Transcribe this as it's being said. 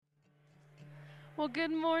Well,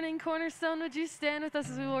 good morning, Cornerstone. Would you stand with us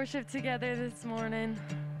as we worship together this morning?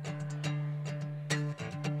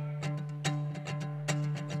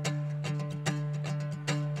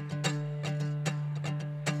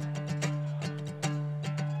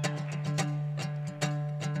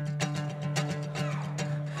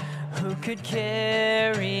 Who could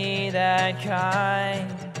carry that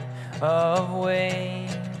kind of weight?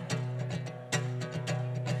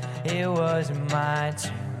 It was my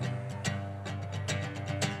turn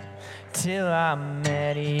till I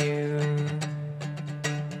met you.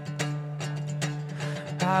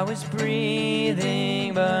 I was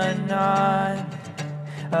breathing but not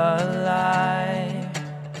alive.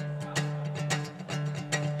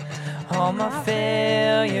 All my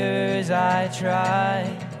failures I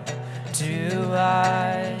tried to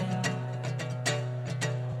hide.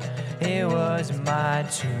 It was my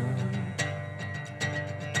turn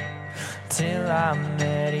till I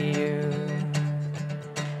met you.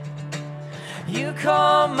 You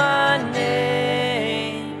called my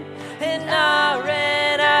name and I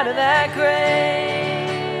ran out of that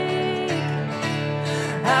grave,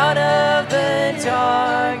 out of the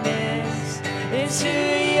darkness into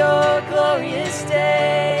your glorious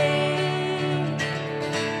day.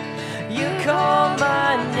 You called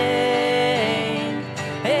my name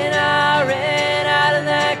and I ran out of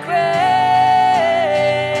that grave,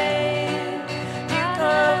 out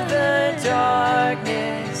of the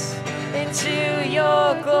darkness into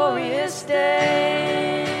your glorious day.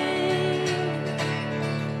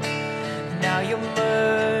 Now your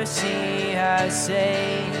mercy has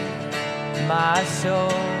saved my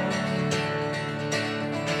soul,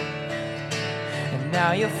 and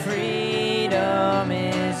now your freedom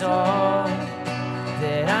is all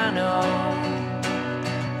that I know.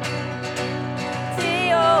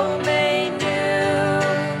 The old made new,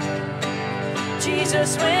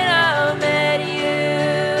 Jesus, when I met you.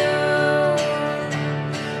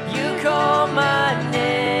 Call my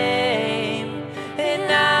name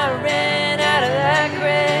and I ran out of that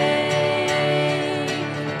grave,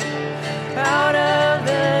 out of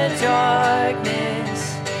the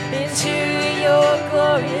darkness into your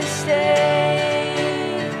glorious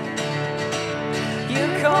day. You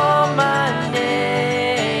call my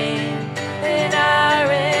name and I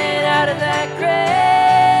ran out of that grave,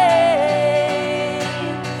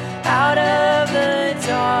 out of the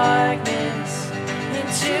darkness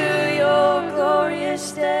into your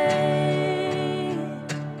glorious day.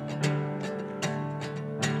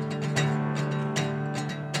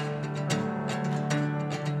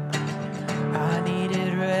 I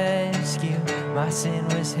needed rescue, my sin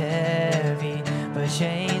was heavy, but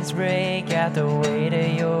chains break at the weight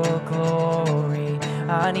of your glory.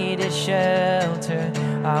 I needed shelter,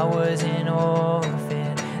 I was an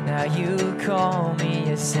orphan, now you call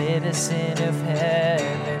me a citizen of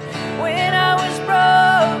heaven. When I was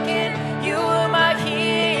broken, you were my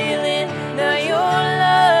healing. Now your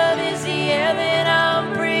love is the air that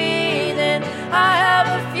I'm breathing. I have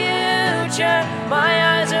a future,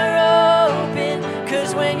 my eyes are open,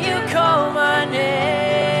 'cause when you call my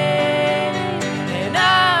name, and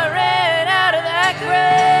I ran out of that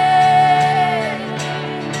grave,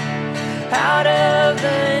 out of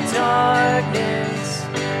the darkness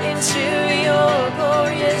into your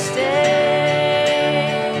glorious day.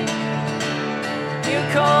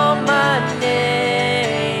 Call my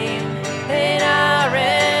name and I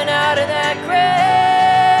ran out of that grave,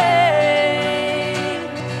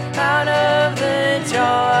 out of the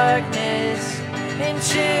darkness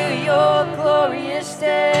into your glorious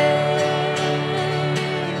day.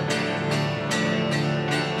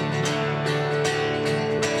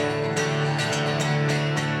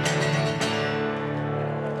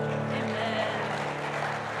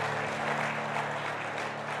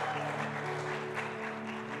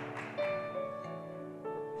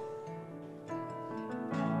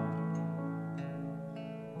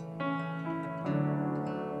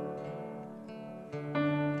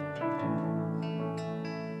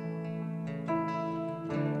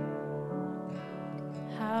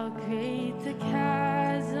 How great the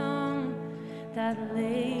chasm that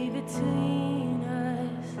lay between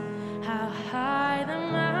us, how high the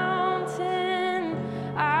mountain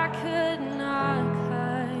I could not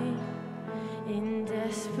climb. In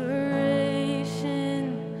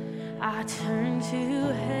desperation, I turned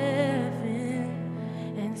to heaven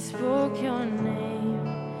and spoke your name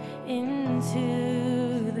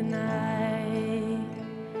into the night.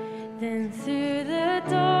 Then through the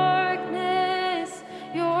darkness,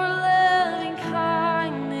 your loving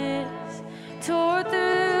kindness tore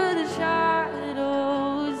through the shadows.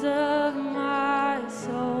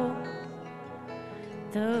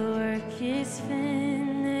 work is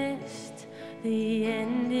finished, the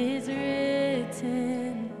end is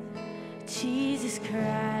written. Jesus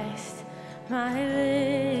Christ, my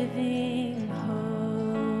living hope.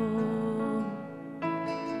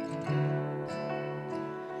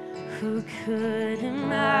 Who could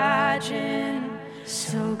imagine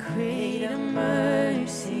so great a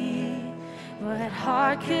mercy? What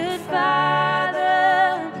heart could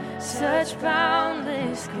fathom such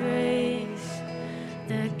boundless grace?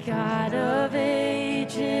 The God of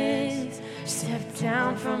ages stepped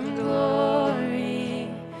down from glory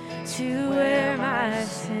to wear my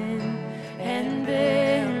sin and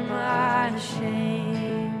bear my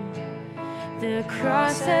shame. The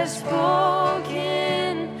cross has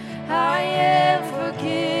spoken, I am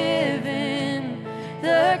forgiven.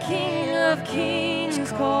 The King of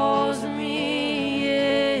Kings calls me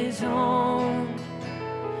his own.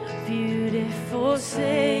 Beautiful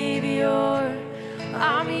Savior,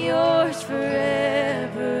 I'm yours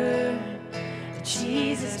forever.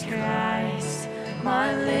 Jesus Christ,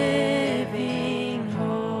 my living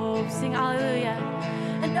hope. Sing hallelujah.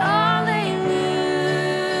 And hallelujah,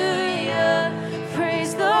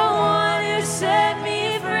 praise the one who set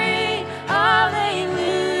me free.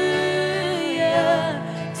 Hallelujah,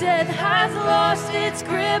 death has lost its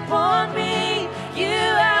grip on me. You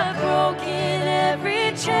have broken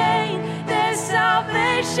every chain. There's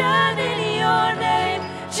salvation in your name,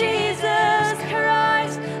 Jesus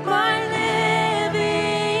Christ, my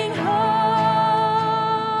living hope.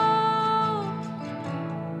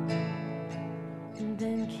 And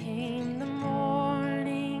then came the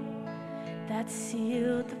morning that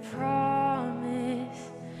sealed the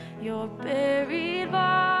promise. Your buried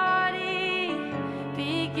body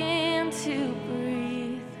began to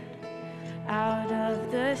breathe. Out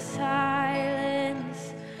of the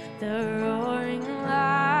silence, the roaring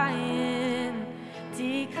lion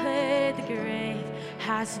declared the grave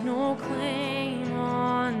has no claim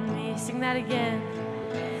on me. Sing that again.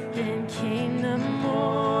 Then came the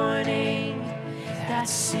morning that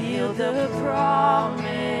sealed the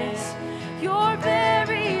promise. Your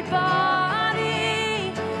buried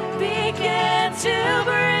body began to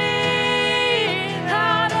breathe.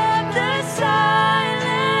 Out of the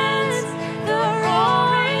silence, the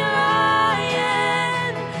roaring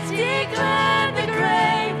lion declared the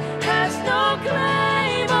grave has no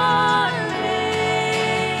claim on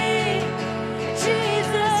me.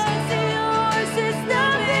 Jesus, yours is the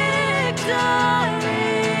victory.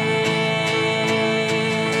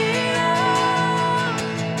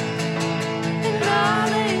 And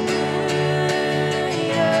hallelujah,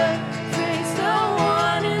 praise the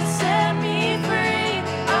one who set me free.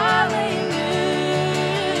 Hallelujah,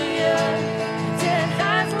 death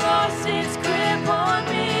has lost its grip on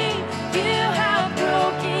me. You have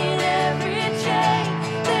broken every chain.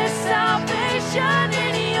 There's salvation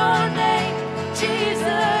in your name,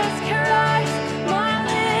 Jesus Christ, my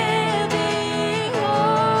living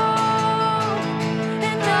hope.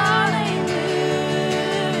 And hallelujah,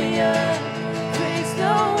 praise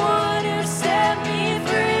the one who set me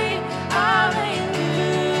free.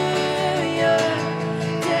 Hallelujah,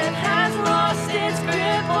 death has lost its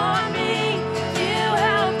grip on me. You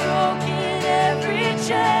have broken every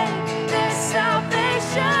chain. There's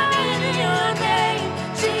salvation in your name,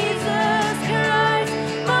 Jesus Christ,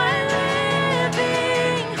 my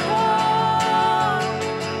living hope.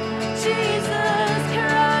 Jesus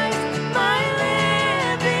Christ, my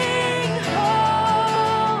living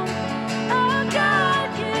hope. Oh God,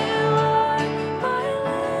 you are my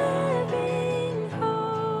living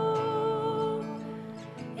hope.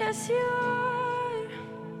 Yes, you are.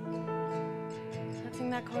 Let's sing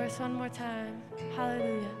that chorus one more time.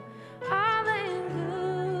 Hallelujah. Hallelujah.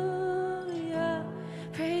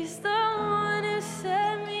 Praise the one who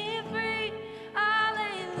set me free.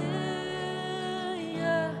 Hallelujah.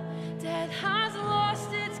 Death has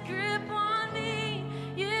lost its grip on me.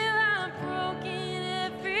 You have broken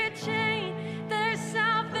every chain. There's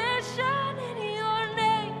salvation in your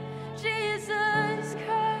name, Jesus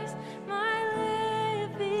Christ, my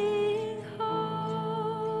living hope.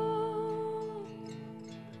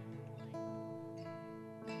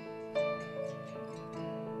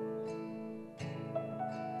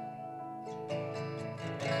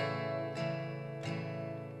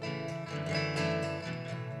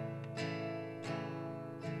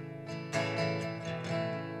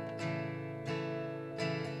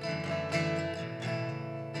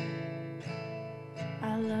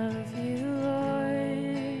 I love you,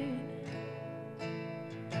 Lord,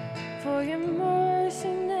 for your mercy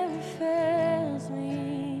never fails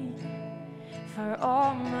me. For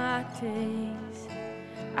all my days,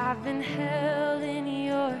 I've been held in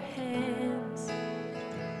your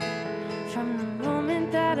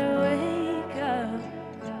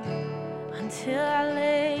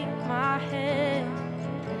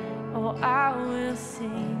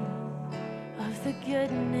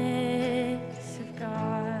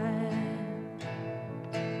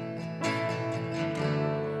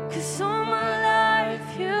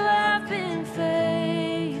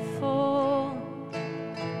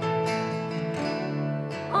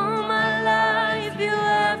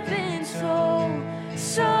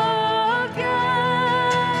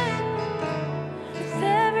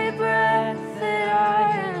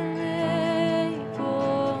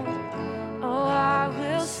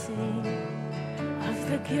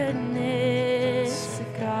of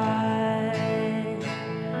God.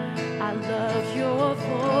 I love your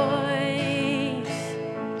voice.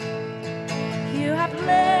 You have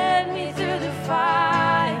led me through the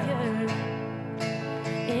fire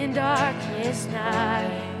in darkest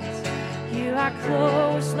nights. You are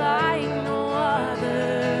close like no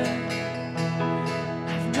other.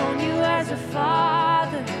 I've known you as a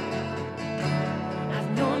father. I've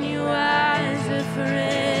known you as a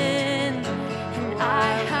friend. And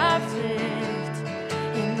I have lived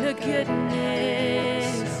in the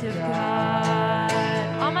goodness of God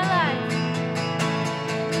all my life.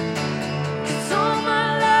 'Cause all my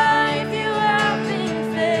life you have been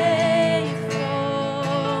faithful.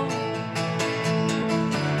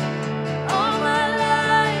 All my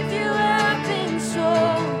life you have been so,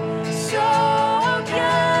 so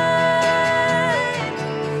good.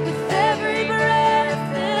 With every breath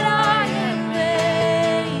that I am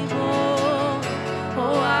able,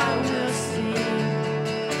 oh, I will sing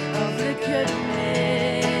of the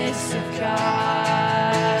goodness of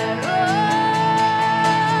God. Oh,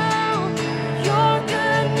 your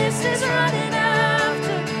goodness is running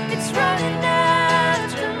after, it's running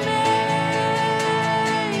after me.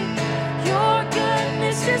 Your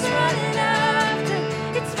goodness is running after,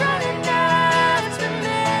 it's running after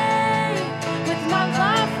me. With my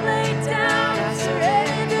life laid down, I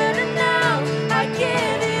surrendered and now I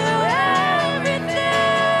give you everything.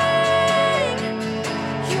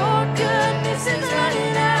 Your goodness is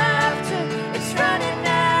running after, it's running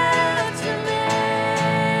after me.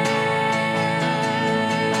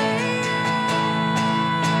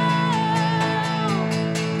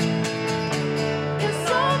 'Cause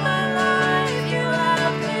all my life you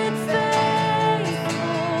have been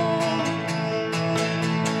faithful.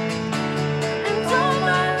 And all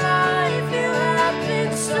my life you have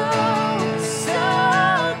been so, so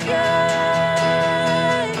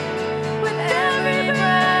good. With every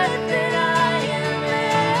breath that I am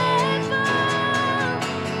able,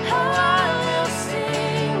 oh, I will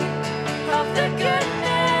sing of the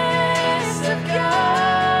goodness of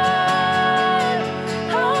God.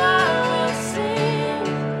 Oh, I will sing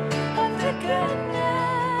of the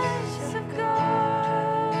goodness of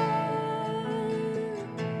God.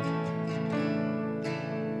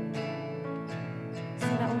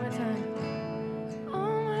 Sing that one more time.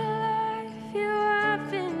 All my life you have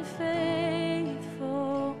been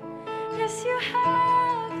faithful. Yes, you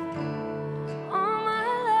have. All my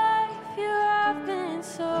life you have been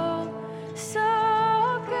so,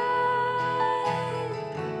 so good.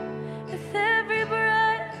 With every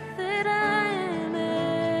breath that I am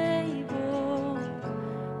able,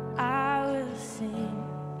 I will sing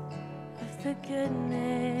of the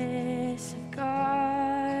goodness of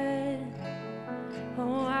God.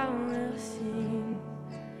 Oh, I will sing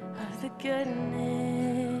of the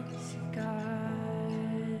goodness of God.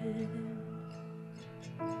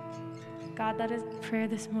 God, that is prayer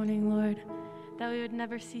this morning, Lord, that we would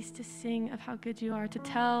never cease to sing of how good you are, to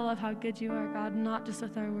tell of how good you are, God, not just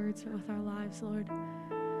with our words, but with our lives, Lord.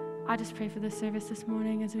 I just pray for this service this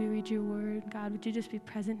morning as we read your word. God, would you just be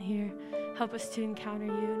present here? Help us to encounter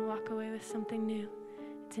you and walk away with something new.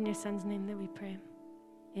 It's in your son's name that we pray.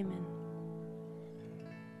 Amen.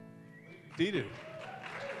 Seated.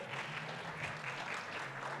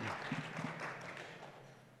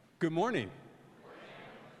 Good morning.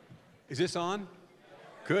 Is this on?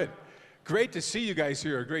 Good. Great to see you guys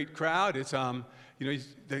here. A great crowd. It's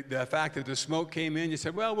the fact that the smoke came in. You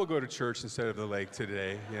said, "Well, we'll go to church instead of the lake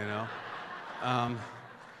today." You know,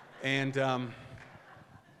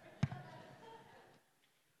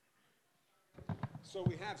 so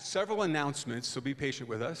we have several announcements. So be patient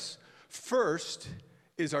with us. First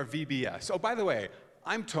is our VBS. Oh, by the way,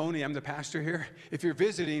 I'm Tony. I'm the pastor here. If you're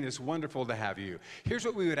visiting, it's wonderful to have you. Here's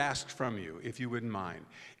what we would ask from you, if you wouldn't mind.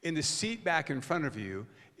 In the seat back in front of you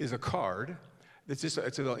is a card. It's a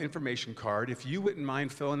little information card. If you wouldn't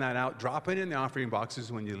mind filling that out, drop it in the offering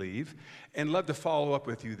boxes when you leave. And love to follow up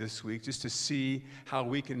with you this week just to see how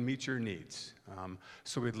we can meet your needs.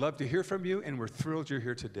 So we'd love to hear from you, and we're thrilled you're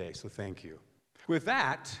here today. So thank you. With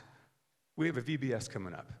that, we have a VBS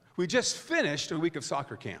coming up. We just finished a week of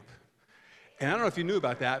soccer camp. And I don't know if you knew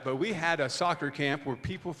about that, but we had a soccer camp where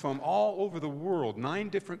people from all over the world, 9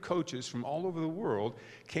 different coaches from all over the world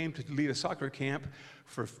came to lead a soccer camp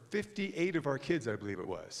for 58 of our kids, I believe it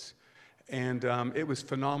was. And it was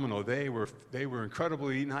phenomenal. They were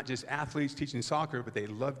incredibly, not just athletes teaching soccer, but they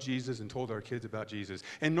loved Jesus and told our kids about Jesus.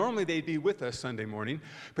 And normally they'd be with us Sunday morning,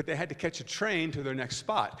 but they had to catch a train to their next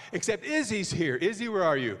spot. Except Izzy's here. Izzy, where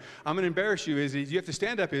are you? I'm going to embarrass you, Izzy. You have to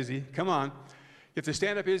stand up, Izzy. Come on. You have to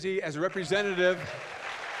stand up, Izzy, as a representative.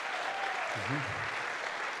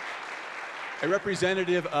 a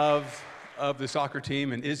representative of the soccer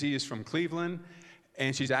team, and Izzy is from Cleveland,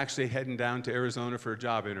 and she's actually heading down to Arizona for a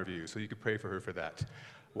job interview, so you could pray for her for that.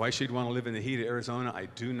 Why she'd want to live in the heat of Arizona, I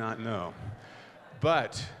do not know.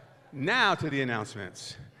 But now to the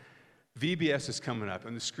announcements. VBS is coming up.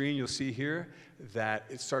 On the screen, you'll see here that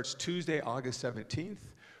it starts Tuesday, August 17th.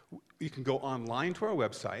 You can go online to our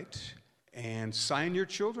website and sign your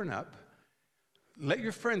children up. Let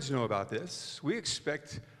your friends know about this. We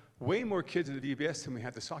expect way more kids at the VBS than we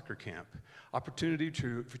had the soccer camp. Opportunity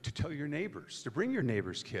to tell your neighbors, to bring your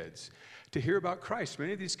neighbors' kids, to hear about Christ.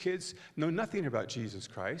 Many of these kids know nothing about Jesus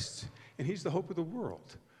Christ, and he's the hope of the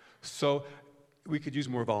world. So we could use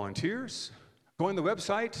more volunteers. Go on the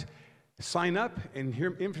website, sign up, and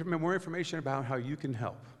hear more information about how you can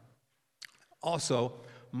help. Also,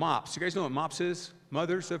 MOPS. You guys know what MOPS is?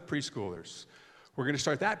 Mothers of Preschoolers. We're going to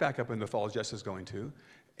start that back up in the fall. Jess is going to.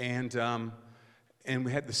 And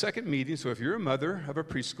we had the second meeting, so if you're a mother of a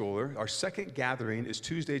preschooler, our second gathering is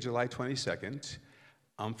Tuesday, July 22nd,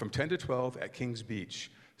 from 10 to 12 at Kings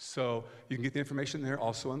Beach. So you can get the information there,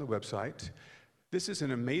 also on the website. This is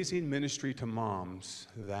an amazing ministry to moms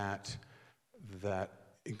that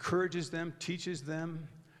encourages them, teaches them,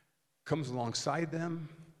 comes alongside them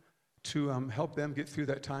to help them get through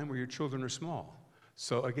that time where your children are small.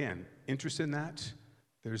 So again, interested in that?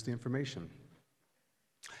 There's the information.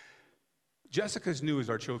 Jessica's new as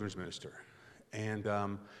our children's minister, and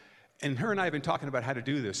her and I have been talking about how to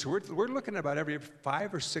do this. So we're looking at about every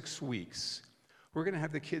 5 or 6 weeks, we're going to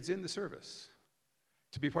have the kids in the service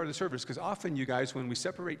to be part of the service, because often, you guys, when we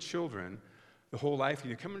separate children the whole life, and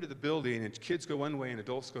you come into the building and kids go one way and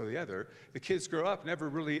adults go the other, the kids grow up never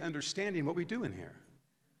really understanding what we do in here.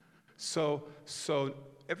 So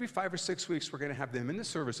every 5 or 6 weeks, we're going to have them in the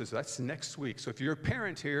services. That's next week. So if you're a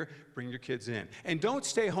parent here, bring your kids in. And don't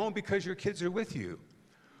stay home because your kids are with you.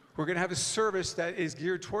 We're going to have a service that is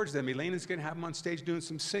geared towards them. Elaine is going to have them on stage doing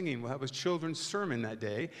some singing. We'll have a children's sermon that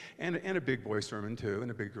day, and a big boy sermon, too, and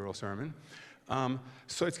a big girl sermon.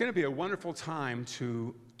 So it's going to be a wonderful time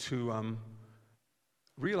to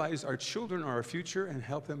realize our children are our future and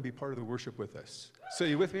help them be part of the worship with us. So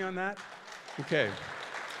you with me on that? Okay.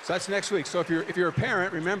 So that's next week. So if you're a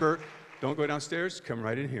parent, remember, don't go downstairs, come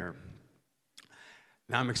right in here.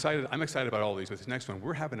 Now I'm excited about all these, but this next one,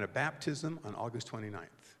 we're having a baptism on August 29th.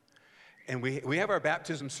 And we have our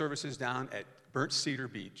baptism services down at Burnt Cedar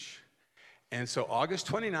Beach. And so August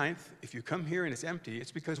 29th, if you come here and it's empty,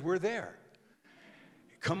 it's because we're there.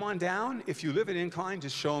 Come on down. If you live in Incline,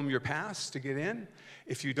 just show them your pass to get in.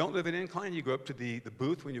 If you don't live in Incline, you go up to the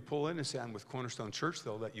booth when you pull in and say, I'm with Cornerstone Church.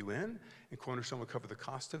 They'll let you in, and Cornerstone will cover the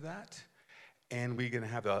cost of that. And we're going to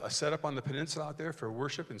have a setup on the peninsula out there for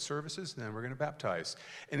worship and services, and then we're going to baptize.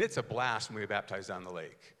 And it's a blast when we baptize down the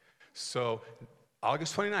lake. So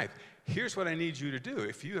August 29th, here's what I need you to do.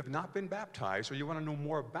 If you have not been baptized or you want to know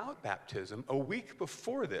more about baptism, a week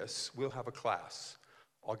before this, we'll have a class.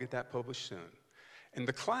 I'll get that published soon. And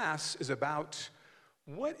the class is about,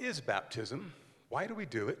 what is baptism? Why do we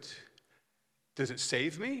do it? Does it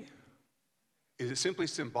save me? Is it simply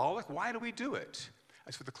symbolic? Why do we do it?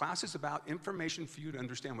 So the class is about information for you to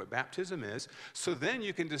understand what baptism is, so then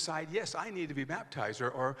you can decide, yes, I need to be baptized,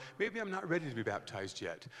 or maybe I'm not ready to be baptized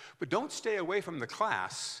yet. But don't stay away from the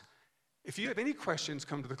class. If you have any questions,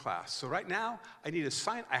 come to the class. So right now, I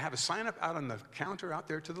have a sign up out on the counter out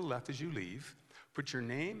there to the left as you leave. Put your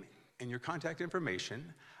name and your contact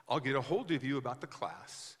information. I'll get a hold of you about the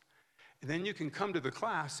class. And then you can come to the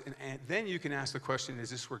class, and then you can ask the question, is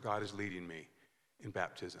this where God is leading me in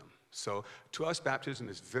baptism? So to us, baptism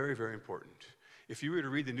is very, very important. If you were to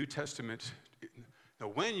read the New Testament, now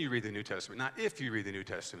when you read the New Testament, not if you read the New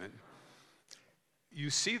Testament, you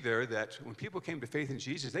see there that when people came to faith in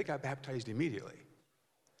Jesus, they got baptized immediately.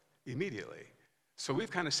 Immediately. So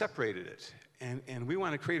we've kind of separated it. And we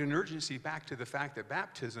want to create an urgency back to the fact that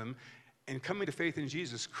baptism and coming to faith in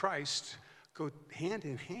Jesus Christ go hand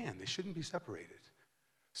in hand. They shouldn't be separated.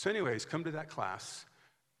 So anyways, come to that class.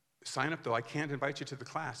 Sign up, though. I can't invite you to the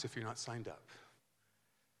class if you're not signed up.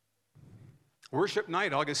 Worship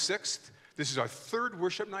night, August 6th. This is our third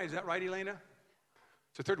worship night. Is that right, Elena?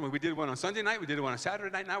 It's the third one. We did one on Sunday night. We did one on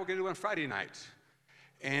Saturday night. Now we're going to do one on Friday night.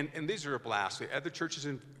 And these are a blast. The other churches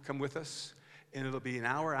come with us, and it'll be an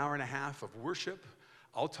hour and a half of worship.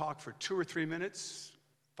 I'll talk for 2 or 3 minutes,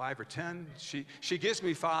 5 or 10. She gives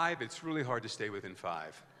me 5. It's really hard to stay within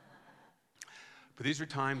 5. But these are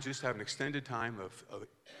times just to have an extended time of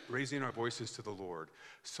raising our voices to the Lord.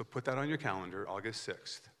 So put that on your calendar, August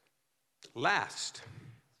 6th.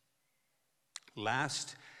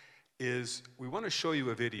 Last is we want to show you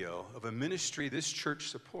a video of a ministry this church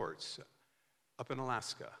supports up in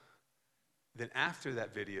Alaska. Then after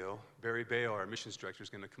that video, Barry Bale, our missions director,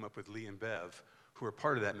 is going to come up with Lee and Bev, who are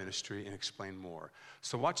part of that ministry, and explain more.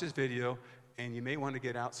 So watch this video, and you may want to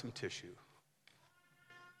get out some tissue.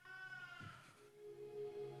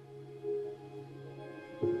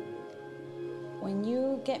 When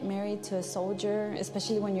you get married to a soldier,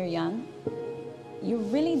 especially when you're young, you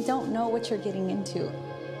really don't know what you're getting into.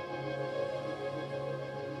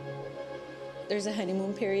 There's a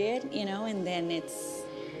honeymoon period, you know, and then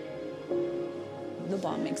the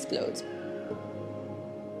bomb explodes.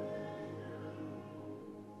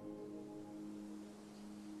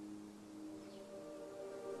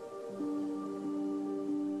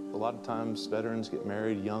 A lot of times veterans get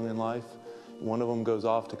married young in life. One of them goes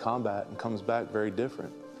off to combat and comes back very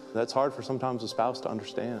different. That's hard for sometimes a spouse to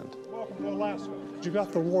understand. Welcome to Alaska. You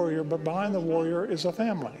got the warrior, but behind the warrior is a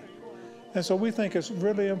family. And so we think it's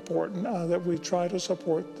really important that we try to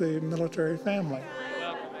support the military family.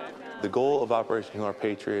 The goal of Operation Heal Our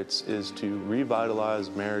Patriots is to revitalize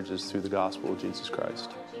marriages through the gospel of Jesus Christ.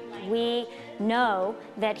 We know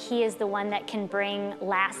that He is the one that can bring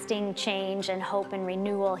lasting change and hope and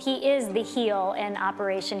renewal. He is the heal in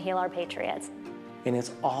Operation Heal Our Patriots. And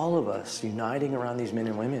it's all of us uniting around these men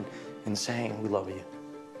and women and saying, we love you,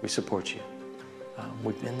 we support you.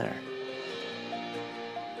 We've been there.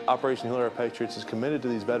 Operation Heal Our Patriots is committed to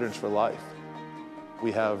these veterans for life.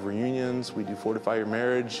 We have reunions, we do Fortify Your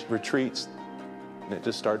Marriage retreats, and it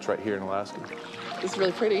just starts right here in Alaska. It's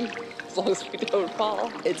really pretty, as long as we don't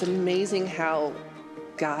fall. It's amazing how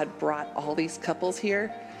God brought all these couples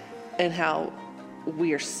here and how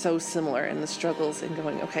we are so similar in the struggles and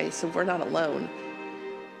going, okay, so we're not alone.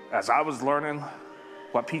 As I was learning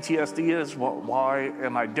what PTSD is, why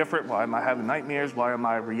am I different, why am I having nightmares, why am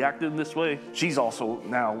I reacting this way, she's also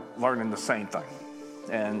now learning the same thing.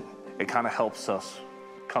 And it kind of helps us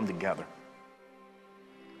come together.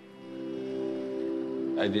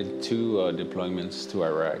 I did 2 deployments to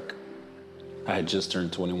Iraq. I had just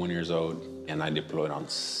turned 21 years old, and I deployed on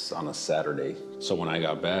a Saturday. So when I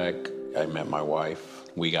got back, I met my wife.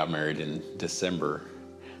 We got married in December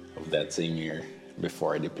of that same year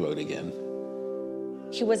before I deployed again.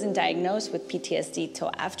 He wasn't diagnosed with PTSD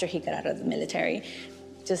till after he got out of the military.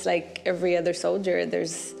 Just like every other soldier,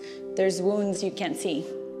 there's wounds you can't see.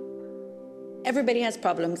 Everybody has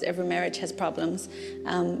problems, every marriage has problems,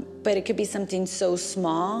 but it could be something so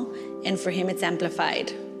small, and for him it's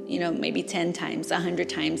amplified, you know, maybe 10 times, 100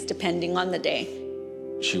 times, depending on the day.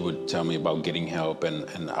 She would tell me about getting help,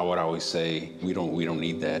 and I would always say, we don't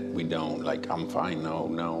need that, we don't, like, I'm fine,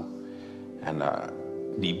 no.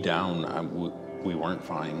 And deep down, we weren't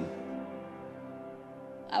fine.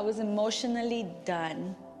 I was emotionally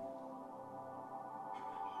done.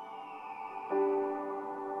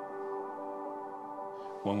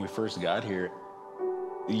 When we first got here,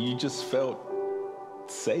 you just felt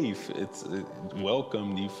safe. It's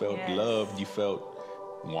welcomed, you felt loved, you felt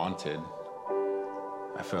wanted.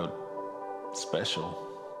 I felt special.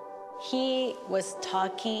 He was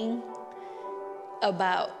talking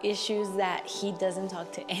about issues that he doesn't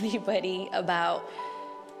talk to anybody about.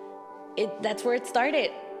 That's where it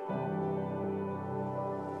started.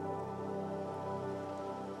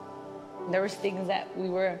 There was things that we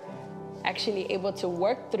were actually able to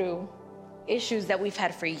work through, issues that we've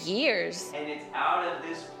had for years. And it's out of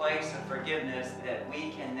this place of forgiveness that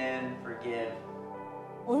we can then forgive.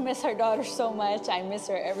 We miss our daughter so much. I miss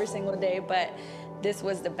her every single day, but this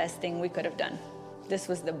was the best thing we could have done. This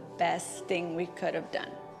was the best thing we could have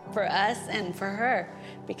done for us and for her,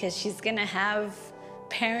 because she's gonna have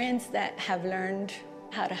parents that have learned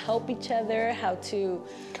how to help each other, how to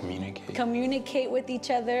communicate with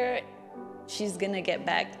each other. She's gonna get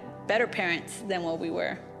back better parents than what we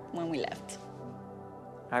were when we left.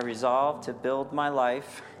 I resolve to build my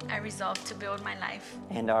life. I resolve to build my life.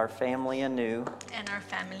 And our family anew. And our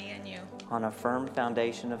family anew. On a firm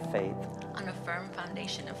foundation of faith. On a firm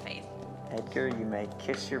foundation of faith. Edgar, you may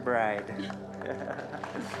kiss your bride.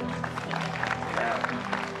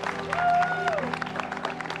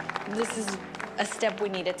 This is a step we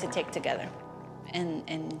needed to take together.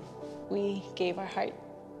 And we gave our heart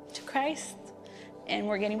to Christ, and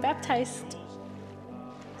we're getting baptized.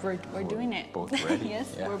 We're doing it. Both ready.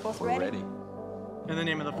 Yes, yeah, we're both ready. In the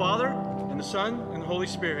name of the Father, and the Son, and the Holy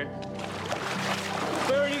Spirit.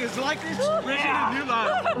 Clarity is like this, raising a new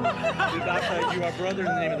life. We baptize you, our brother, in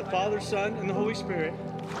the name of the Father, Son, and the Holy Spirit.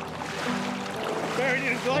 Clarity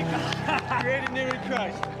is like this, created new in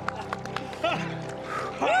Christ.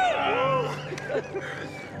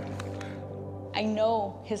 I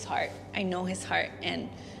know his heart. I know his heart, and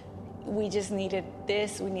we just needed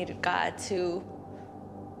this. We needed God to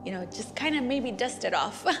just kind of maybe dust it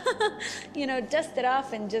off. Dust it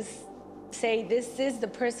off and just say, this is the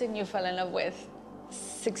person you fell in love with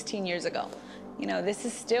 16 years ago. This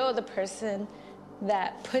is still the person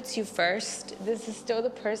that puts you first. This is still the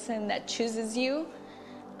person that chooses you.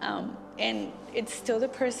 And it's still the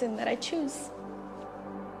person that I choose.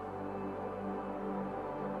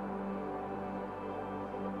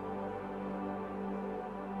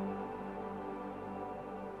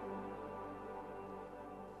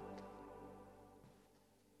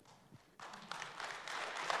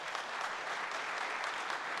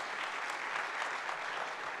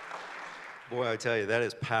 Boy, I tell you, that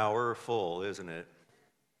is powerful, isn't it?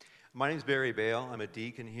 My name is Barry Bale. I'm a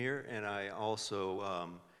deacon here, and I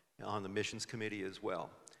also on the missions committee as well.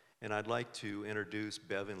 And I'd like to introduce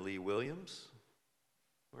Bev and Lee Williams.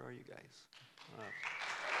 Where are you guys?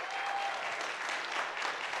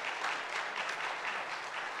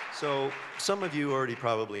 So some of you already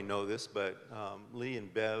probably know this, but Lee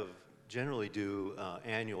and Bev generally do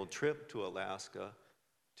annual trip to Alaska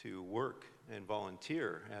to work and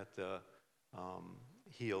volunteer at the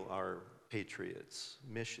Heal Our Patriots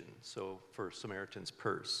mission, so for Samaritan's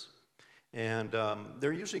Purse. And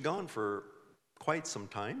they're usually gone for quite some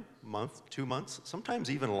time, month, 2 months, sometimes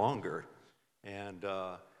even longer. And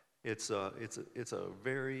it's a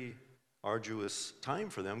very arduous time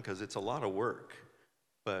for them because it's a lot of work,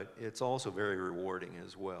 but it's also very rewarding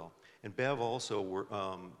as well. And Bev also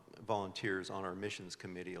volunteers on our missions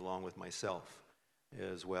committee along with myself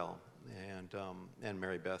as well. And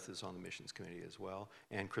Mary Beth is on the missions committee as well.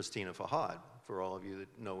 And Christina Fahad, for all of you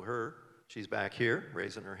that know her, she's back here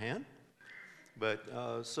raising her hand. But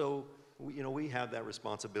so, we have that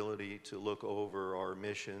responsibility to look over our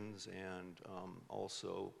missions and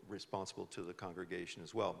also responsible to the congregation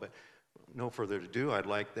as well. But no further ado, I'd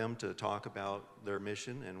like them to talk about their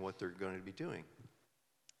mission and what they're going to be doing.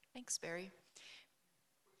 Thanks, Barry.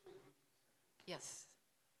 Yes.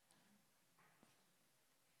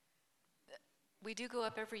 We do go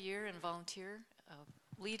up every year and volunteer.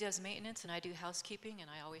 Lee does maintenance and I do housekeeping, and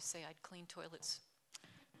I always say I'd clean toilets.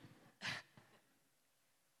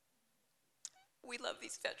 We love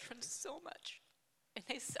these veterans so much, and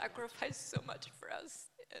they sacrifice so much for us,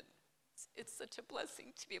 and it's such a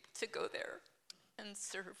blessing to be able to go there and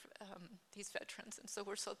serve these veterans, and so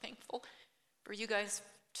we're so thankful for you guys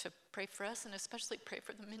to pray for us, and especially pray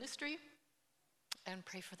for the ministry and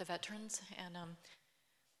pray for the veterans. And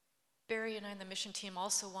Barry and I and the mission team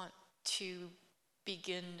also want to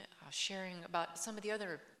begin sharing about some of the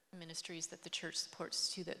other ministries that the church supports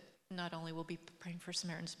too, that not only will be praying for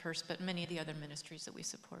Samaritan's Purse, but many of the other ministries that we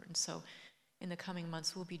support. And so in the coming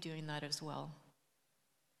months, we'll be doing that as well.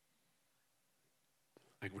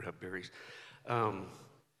 I grab Barry's.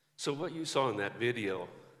 So what you saw in that video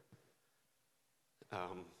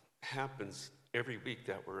happens every week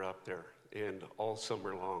that we're up there and all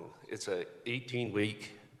summer long. It's a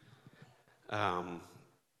 18-week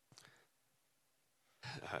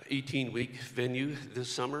 18-week venue this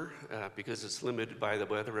summer because it's limited by the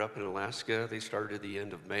weather up in Alaska. They start at the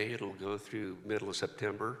end of May. It'll go through middle of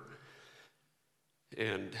September.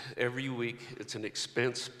 And every week it's an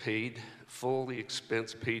expense-paid, fully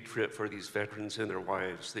expense-paid trip for these veterans and their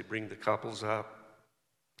wives. They bring the couples up,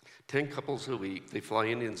 10 couples a week. They fly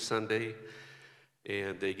in Sunday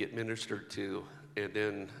and they get ministered to, and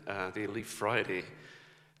then they leave Friday.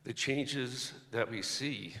 The changes that we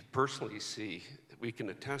see, personally see, we can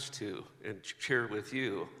attest to and share with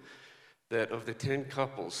you that of the 10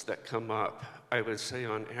 couples that come up, I would say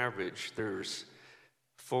on average there's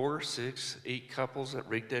 4, 6, 8 couples that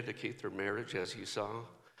rededicate their marriage, as you saw.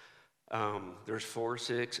 There's 4,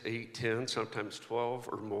 6, 8, 10, sometimes 12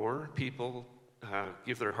 or more people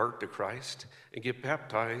give their heart to Christ and get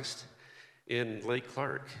baptized in Lake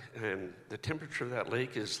Clark. And the temperature of that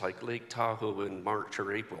lake is like Lake Tahoe in March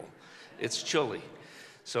or April. It's chilly.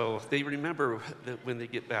 So they remember that when they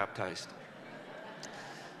get baptized.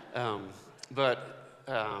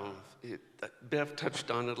 Bev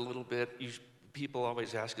touched on it a little bit. People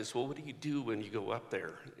always ask us, well, what do you do when you go up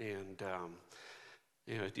there? And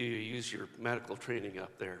do you use your medical training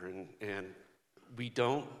up there? And we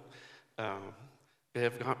don't.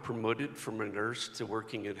 Bev got promoted from a nurse to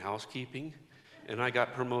working in housekeeping, and I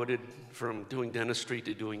got promoted from doing dentistry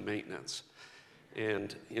to doing maintenance.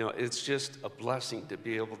 And it's just a blessing to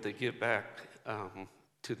be able to give back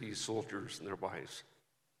to these soldiers and their wives.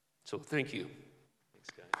 So thank you. Thanks,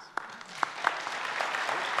 guys.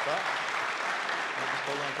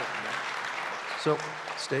 So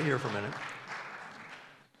stay here for a minute.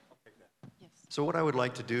 So what I would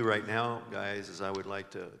like to do right now, guys, is I would like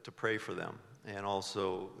to pray for them. and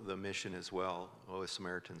also the mission as well with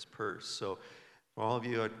Samaritan's Purse. So for all of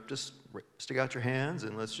you, just stick out your hands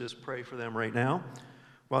and let's just pray for them right now.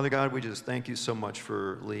 Father God, we just thank you so much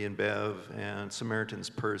for Lee and Bev and Samaritan's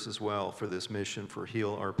Purse as well for this mission for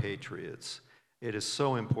Heal Our Patriots. It is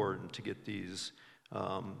so important to get these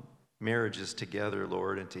marriages together,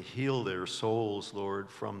 Lord, and to heal their souls, Lord,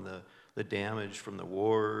 from the damage from the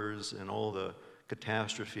wars and all the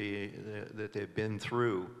catastrophe that they've been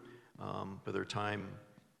through for their time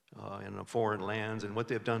in the foreign lands and what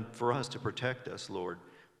they've done for us to protect us, Lord.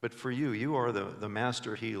 But for you, you are the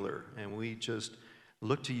master healer, and we just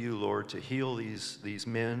look to you, Lord, to heal these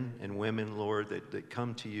men and women, Lord, that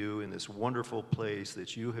come to you in this wonderful place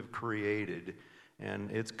that you have created,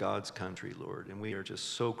 and it's God's country, Lord, and we are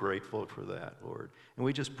just so grateful for that, Lord. And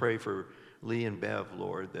we just pray for Lee and Bev,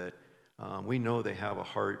 Lord, that we know they have a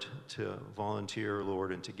heart to volunteer,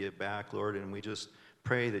 Lord, and to give back, Lord, and we just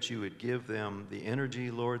pray that you would give them the energy,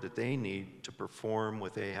 Lord, that they need to perform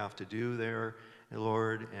what they have to do there,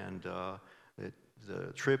 Lord, and that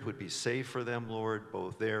the trip would be safe for them, Lord,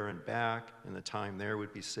 both there and back, and the time there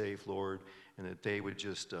would be safe, Lord, and that they would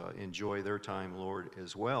just enjoy their time, Lord,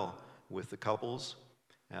 as well with the couples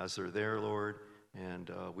as they're there, Lord.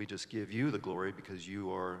 And we just give you the glory because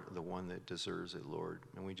you are the one that deserves it, Lord.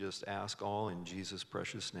 And we just ask all in Jesus'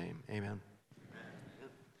 precious name. Amen.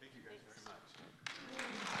 Thank you guys very much.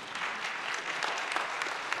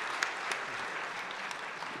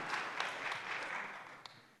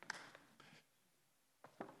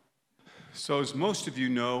 So as most of you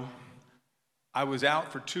know, I was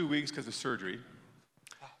out for 2 weeks because of surgery.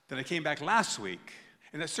 Then I came back last week,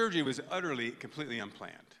 and that surgery was utterly, completely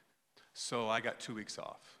unplanned. So I got 2 weeks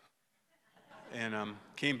off. And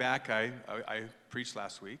came back, I preached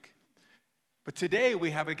last week. But today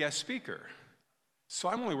we have a guest speaker. So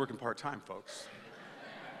I'm only working part-time, folks.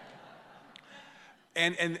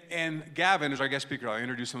 And Gavin is our guest speaker. I'll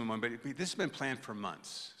introduce him in a moment. But this has been planned for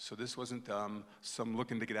months. So this wasn't some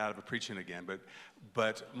looking to get out of a preaching again.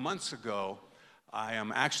 But months ago,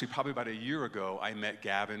 actually probably about a year ago, I met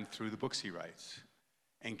Gavin through the books he writes.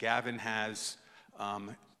 And Gavin has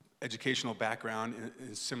educational background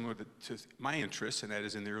similar to my interests, and that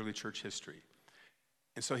is in the early church history.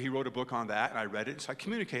 And so he wrote a book on that, and I read it. So I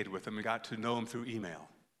communicated with him and got to know him through email.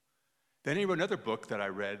 Then he wrote another book that I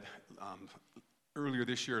read earlier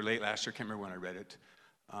this year or late last year, I can't remember when I read it.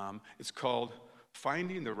 It's called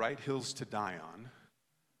Finding the Right Hills to Die On,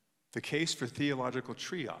 The Case for Theological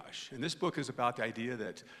Triage. And this book is about the idea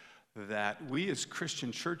that we as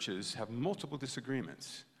Christian churches have multiple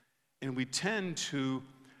disagreements, and we tend to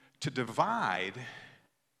divide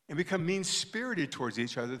and become mean-spirited towards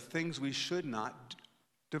each other, things we should not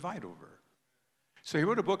divide over. So he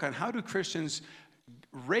wrote a book on how do Christians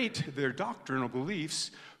rate their doctrinal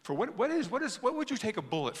beliefs for what would you take a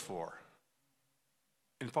bullet for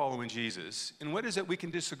in following Jesus, and what is it we can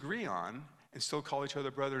disagree on and still call each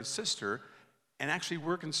other brother and sister and actually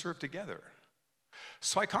work and serve together.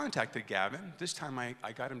 So I contacted Gavin. This time I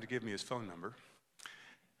got him to give me his phone number.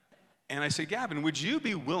 And I said, Gavin, would you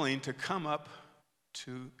be willing to come up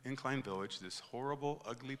to Incline Village, this horrible,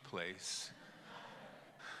 ugly place,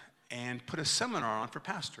 and put a seminar on for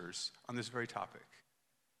pastors on this very topic?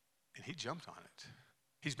 And he jumped on it.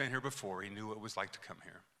 He's been here before. He knew what it was like to come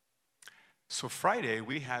here. So Friday,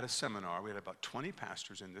 we had a seminar. We had about 20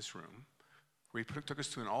 pastors in this room. We took us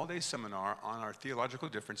to an all-day seminar on our theological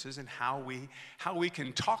differences and how we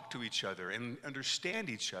can talk to each other and understand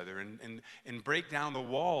each other and break down the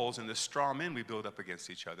walls and the straw men we build up against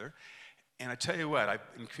each other. And I tell you what, I'm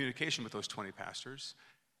in communication with those 20 pastors,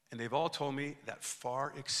 and they've all told me that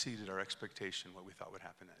far exceeded our expectation what we thought would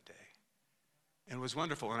happen that day. And it was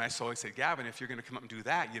wonderful. And I said, Gavin, if you're going to come up and do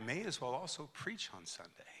that, you may as well also preach on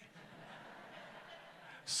Sunday.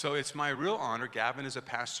 So it's my real honor. Gavin is a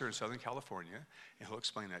pastor in Southern California, and he'll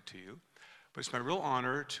explain that to you. But it's my real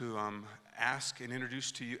honor to ask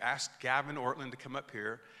Gavin Ortland to come up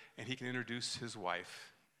here, and he can introduce his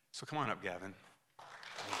wife. So come on up, Gavin.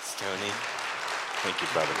 Thanks, Tony. Thank you,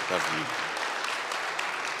 brother. Love you.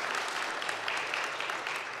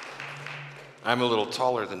 I'm a little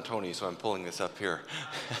taller than Tony, so I'm pulling this up here.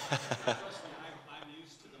 I'm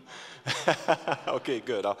used to the mic. Okay,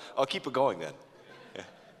 good. I'll keep it going then.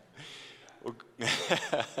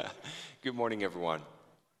 Good morning, everyone.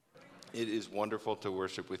 It is wonderful to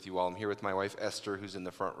worship with you all. I'm here with my wife, Esther, who's in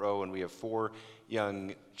the front row, and we have 4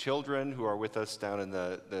 young children who are with us down in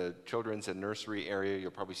the children's and nursery area.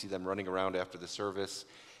 You'll probably see them running around after the service.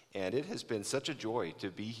 And it has been such a joy to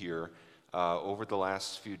be here over the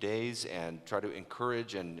last few days and try to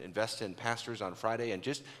encourage and invest in pastors on Friday. And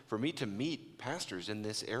just for me to meet pastors in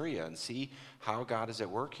this area and see how God is at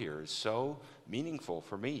work here is so meaningful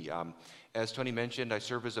for me. As Tony mentioned, I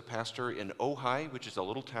serve as a pastor in Ojai, which is a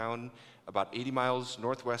little town about 80 miles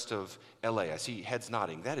northwest of LA. I see heads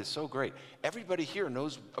nodding. That is so great. Everybody here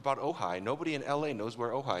knows about Ojai. Nobody in LA knows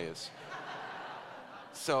where Ojai is.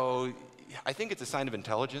 So I think it's a sign of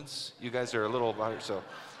intelligence. You guys are a little about it, so.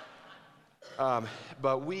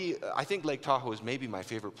 But I think Lake Tahoe is maybe my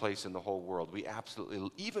favorite place in the whole world. We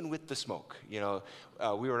absolutely, even with the smoke, we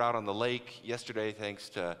were out on the lake yesterday thanks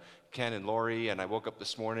to Ken and Lori, and I woke up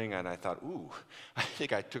this morning and I thought, ooh, I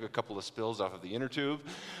think I took a couple of spills off of the inner tube,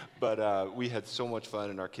 but we had so much fun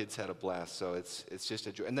and our kids had a blast, so it's just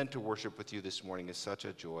a joy. And then to worship with you this morning is such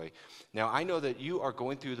a joy. Now, I know that you are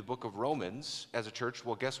going through the book of Romans as a church.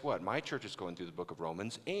 Well, guess what? My church is going through the book of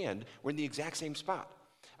Romans, and we're in the exact same spot.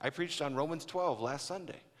 I preached on Romans 12 last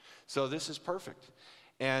Sunday, so this is perfect.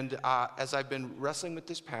 And as I've been wrestling with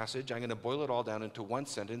this passage, I'm going to boil it all down into one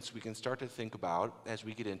sentence we can start to think about as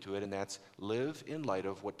we get into it, and that's live in light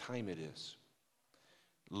of what time it is.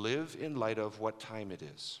 Live in light of what time it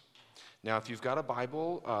is. Now, if you've got a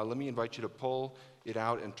Bible, let me invite you to pull it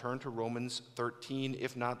out and turn to Romans 13.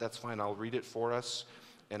 If not, that's fine. I'll read it for us,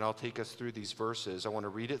 and I'll take us through these verses. I want to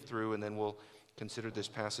read it through, and then we'll consider this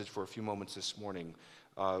passage for a few moments this morning.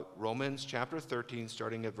 Romans chapter 13,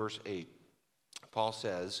 starting at verse 8. Paul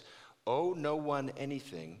says, "Owe no one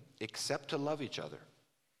anything except to love each other.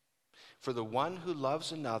 For the one who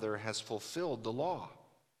loves another has fulfilled the law.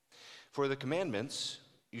 For the commandments,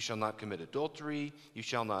 you shall not commit adultery, you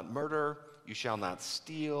shall not murder, you shall not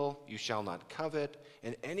steal, you shall not covet,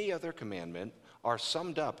 and any other commandment are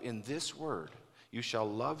summed up in this word, you shall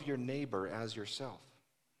love your neighbor as yourself.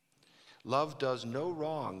 Love does no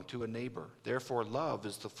wrong to a neighbor. Therefore, love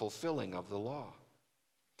is the fulfilling of the law.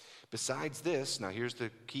 Besides this," now here's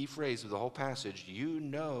the key phrase of the whole passage, "you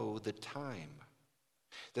know the time,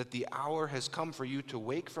 that the hour has come for you to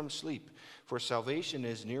wake from sleep, for salvation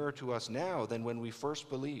is nearer to us now than when we first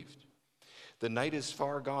believed. The night is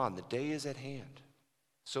far gone, the day is at hand.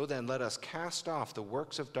 So then let us cast off the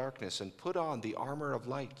works of darkness and put on the armor of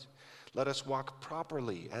light. Let us walk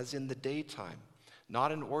properly as in the daytime,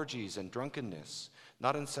 not in orgies and drunkenness,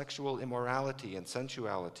 not in sexual immorality and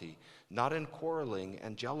sensuality, not in quarreling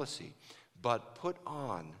and jealousy, but put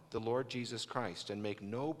on the Lord Jesus Christ and make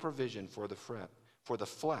no provision for the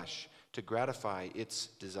flesh to gratify its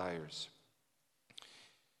desires."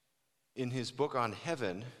 In his book on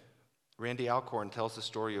heaven, Randy Alcorn tells the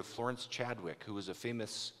story of Florence Chadwick, who was a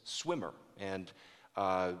famous swimmer, and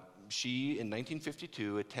she, in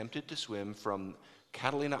 1952, attempted to swim from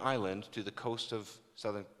Catalina Island to the coast of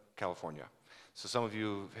Southern California. So some of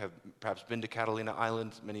you have perhaps been to Catalina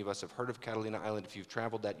Island. Many of us have heard of Catalina Island. If you've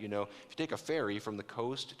traveled that, you know, if you take a ferry from the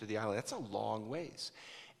coast to the island, that's a long ways.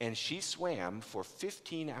 And she swam for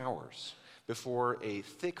 15 hours before a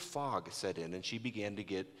thick fog set in, and she began to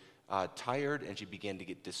get tired, and she began to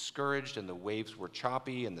get discouraged, and the waves were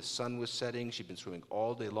choppy, and the sun was setting. She'd been swimming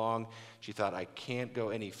all day long. She thought, I can't go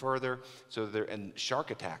any further. And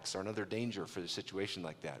shark attacks are another danger for a situation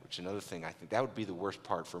like that, which is another thing. I think that would be the worst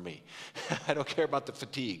part for me. I don't care about the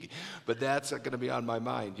fatigue, but that's going to be on my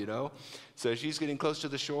mind, you know? So she's getting close to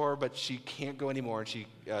the shore, but she can't go anymore, and she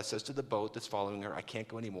says to the boat that's following her, I can't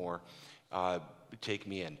go anymore. Take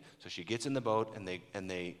me in. So she gets in the boat, and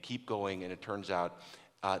they keep going, and it turns out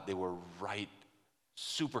they were right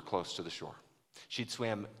super close to the shore. She'd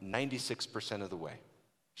swam 96% of the way.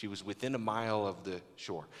 She was within a mile of the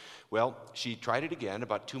shore. Well, she tried it again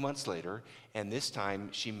about 2 months later, and this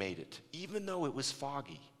time she made it, even though it was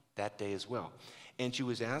foggy that day as well. And she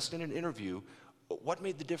was asked in an interview, what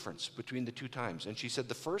made the difference between the two times? And she said,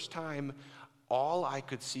 the first time, all I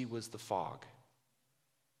could see was the fog,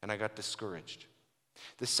 and I got discouraged.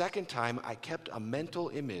 The second time, I kept a mental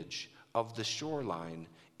image of the shoreline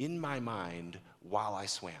in my mind while I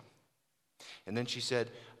swam. And then she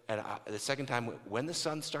said, the second time, when the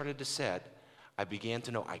sun started to set, I began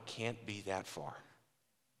to know I can't be that far.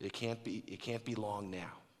 It can't be long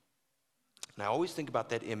now. And I always think about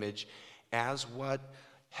that image as what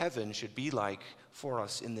heaven should be like for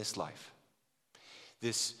us in this life.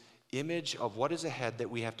 This image of what is ahead that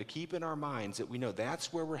we have to keep in our minds, that we know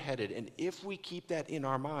that's where we're headed. And if we keep that in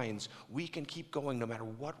our minds, we can keep going no matter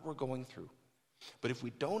what we're going through. But if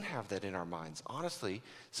we don't have that in our minds, honestly,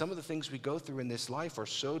 some of the things we go through in this life are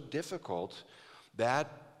so difficult that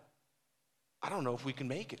I don't know if we can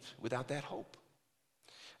make it without that hope.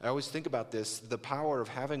 I always think about this, the power of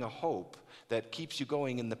having a hope that keeps you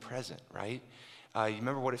going in the present, right? You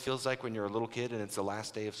remember what it feels like when you're a little kid and it's the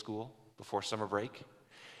last day of school? before summer break?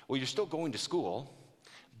 Well, you're still going to school,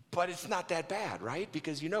 but it's not that bad, right?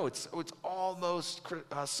 Because it's almost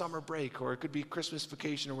summer break, or it could be Christmas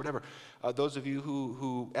vacation or whatever. Those of you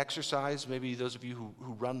who exercise, maybe those of you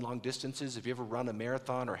who run long distances, if you ever run a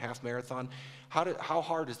marathon or half marathon, how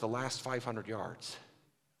hard is the last 500 yards?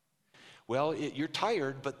 Well, you're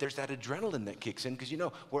tired, but there's that adrenaline that kicks in because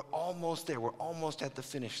we're almost there. We're almost at the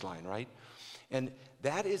finish line, right? And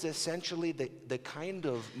that is essentially the kind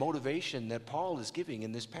of motivation that Paul is giving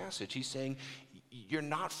in this passage. He's saying, you're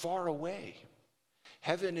not far away.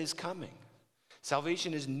 Heaven is coming.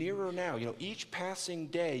 Salvation is nearer now. Each passing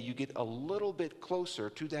day, you get a little bit closer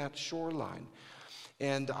to that shoreline.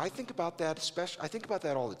 And I think about that I think about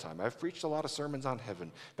that all the time. I've preached a lot of sermons on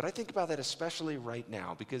heaven, but I think about that especially right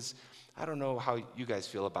now because I don't know how you guys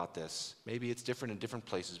feel about this. Maybe it's different in different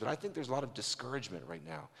places, but I think there's a lot of discouragement right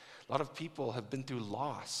now. A lot of people have been through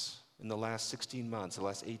loss in the last 16 months, the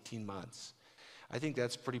last 18 months. I think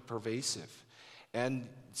that's pretty pervasive. And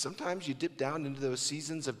sometimes you dip down into those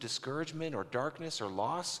seasons of discouragement or darkness or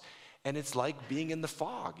loss, and it's like being in the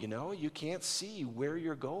fog, You can't see where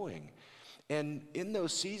you're going. And in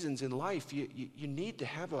those seasons in life, you need to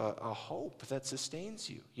have a hope that sustains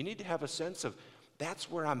you. You need to have a sense of,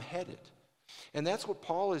 that's where I'm headed. And that's what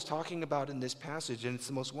Paul is talking about in this passage, and it's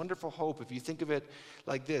the most wonderful hope. If you think of it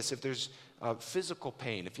like this, if there's physical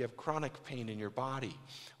pain, if you have chronic pain in your body,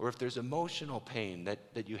 or if there's emotional pain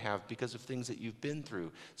that you have because of things that you've been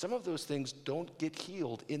through, some of those things don't get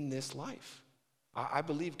healed in this life. I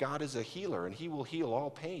believe God is a healer, and he will heal all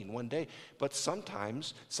pain one day. But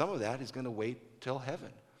sometimes some of that is going to wait till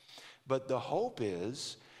heaven. But the hope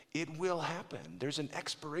is it will happen. There's an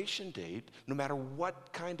expiration date, no matter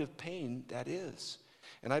what kind of pain that is.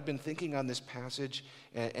 And I've been thinking on this passage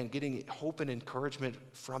and getting hope and encouragement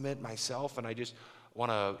from it myself, and I just want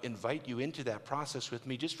to invite you into that process with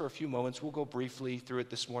me just for a few moments. We'll go briefly through it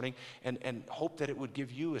this morning and hope that it would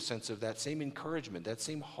give you a sense of that same encouragement, that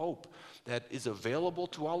same hope that is available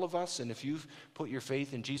to all of us. And if you've put your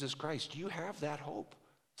faith in Jesus Christ, you have that hope.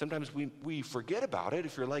 Sometimes we forget about it.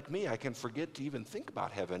 If you're like me, I can forget to even think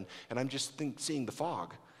about heaven, and I'm just seeing the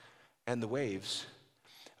fog and the waves.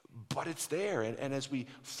 But it's there, and as we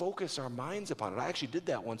focus our minds upon it, I actually did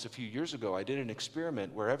that once a few years ago. I did an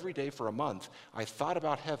experiment where every day for a month, I thought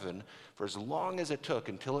about heaven for as long as it took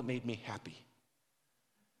until it made me happy.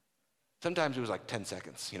 Sometimes it was like 10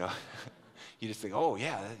 seconds, You just think, oh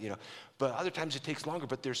yeah, But other times it takes longer,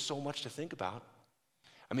 but there's so much to think about.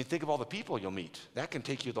 I mean, think of all the people you'll meet. That can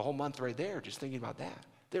take you the whole month right there, just thinking about that.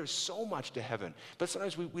 There's so much to heaven. But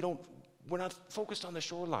sometimes we're not focused on the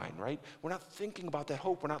shoreline, right? We're not thinking about that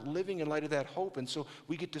hope. We're not living in light of that hope. And so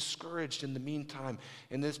we get discouraged in the meantime.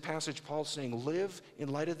 In this passage, Paul's saying, live in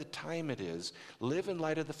light of the time it is. Live in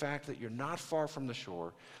light of the fact that you're not far from the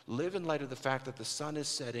shore. Live in light of the fact that the sun is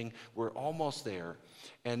setting. We're almost there.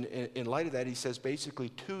 And in light of that, he says basically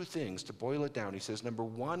two things to boil it down. He says, number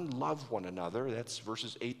one, love one another. That's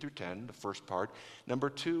verses 8 through 10, the first part. Number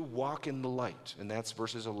two, walk in the light. And that's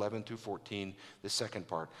verses 11 through 14, the second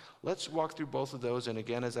part. Let's walk through both of those. And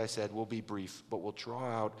again, as I said, we'll be brief, but we'll draw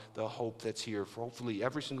out the hope that's here. For hopefully,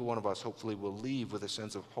 every single one of us, hopefully, will leave with a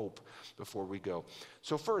sense of hope before we go.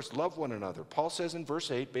 So first, love one another. Paul says in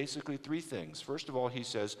verse 8, basically three things. First of all, he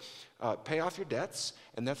says, pay off your debts,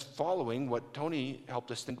 and that's following what Tony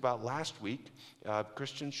helped us think about last week.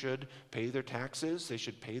 Christians should pay their taxes, they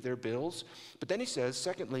should pay their bills. But then he says,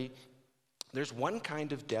 secondly, there's one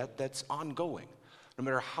kind of debt that's ongoing. No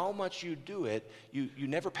matter how much you do it, you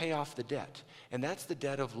never pay off the debt, and that's the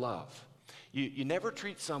debt of love. You never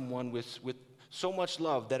treat someone with so much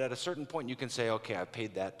love that at a certain point you can say, okay, I've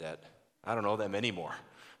paid that debt. I don't owe them anymore.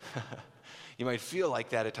 You might feel like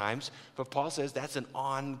that at times, but Paul says that's an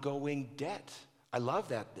ongoing debt. I love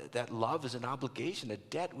that love is an obligation, a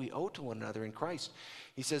debt we owe to one another in Christ.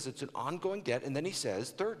 He says it's an ongoing debt, and then he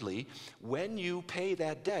says, thirdly, when you pay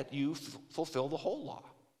that debt, you fulfill the whole law.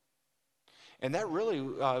 And that really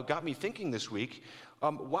got me thinking this week,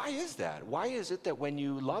 why is that? Why is it that when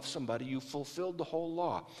you love somebody, you fulfilled the whole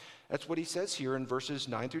law? That's what he says here in verses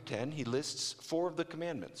 9 through 10. He lists 4 of the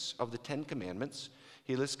commandments, of the 10 commandments.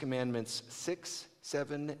 He lists commandments 6,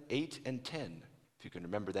 7, 8, and 10. If you can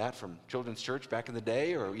remember that from children's church back in the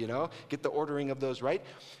day, or, get the ordering of those right.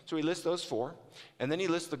 So he lists those 4. And then he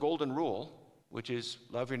lists the golden rule, which is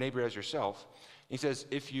love your neighbor as yourself. He says,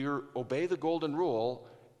 if you obey the golden rule,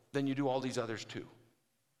 then you do all these others too.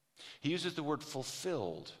 He uses the word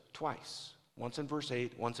fulfilled twice. Once in verse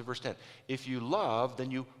 8, once in verse 10. If you love,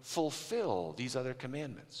 then you fulfill these other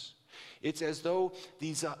commandments. It's as though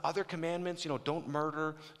these other commandments, don't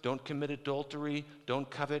murder, don't commit adultery, don't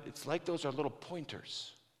covet. It's like those are little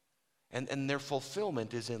pointers. and their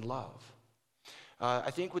fulfillment is in love.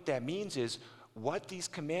 I think what that means is what these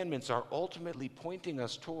commandments are ultimately pointing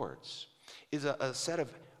us towards is a set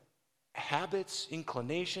of habits,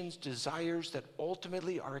 inclinations, desires that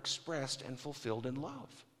ultimately are expressed and fulfilled in love.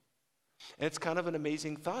 And it's kind of an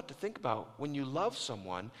amazing thought to think about. When you love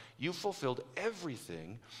someone, you've fulfilled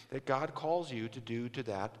everything that God calls you to do to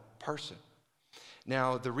that person.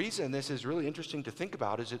 Now, the reason this is really interesting to think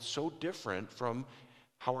about is it's so different from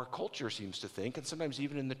how our culture seems to think, and sometimes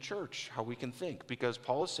even in the church, how we can think, because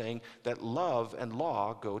Paul is saying that love and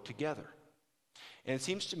law go together. And it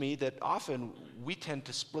seems to me that often we tend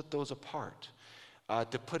to split those apart.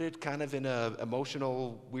 To put it kind of in an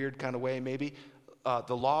emotional, weird kind of way, maybe,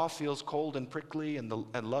 the law feels cold and prickly, and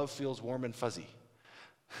love feels warm and fuzzy.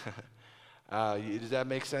 Does that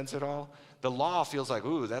make sense at all? The law feels like,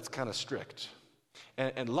 ooh, that's kind of strict.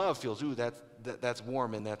 And love feels, ooh, that's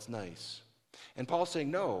warm and that's nice. And Paul's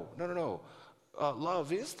saying, no.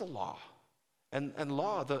 Love is the law. And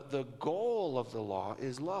law, the goal of the law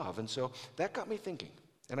is love. And so that got me thinking.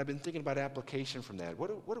 And I've been thinking about application from that. What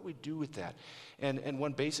do we do with that? And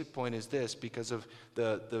one basic point is this, because of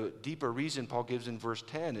the deeper reason Paul gives in verse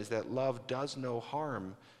 10 is that love does no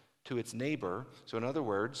harm to its neighbor. So in other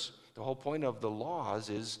words, the whole point of the laws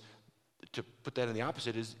is, to put that in the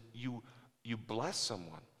opposite, is you bless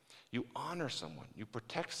someone, you honor someone, you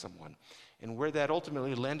protect someone. And where that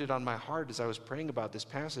ultimately landed on my heart as I was praying about this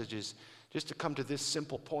passage is just to come to this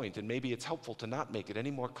simple point, and maybe it's helpful to not make it any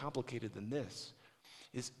more complicated than this,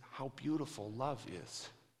 is how beautiful love is.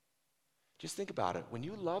 Just think about it. When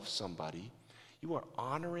you love somebody, you are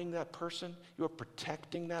honoring that person, you are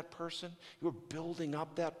protecting that person, you are building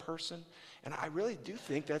up that person. And I really do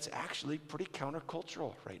think that's actually pretty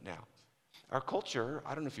countercultural right now. Our culture,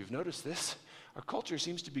 I don't know if you've noticed this, our culture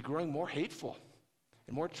seems to be growing more hateful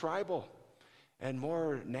and more tribal and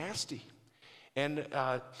more nasty. And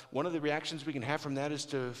one of the reactions we can have from that is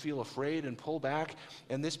to feel afraid and pull back.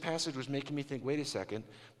 And this passage was making me think, wait a second.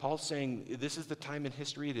 Paul's saying, this is the time in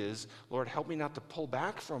history it is. Lord, help me not to pull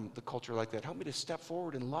back from the culture like that. Help me to step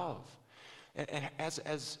forward in love. And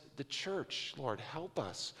as the church, Lord, help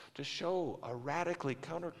us to show a radically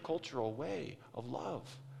countercultural way of love.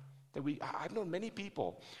 I've known many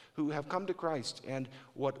people who have come to Christ, and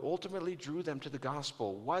what ultimately drew them to the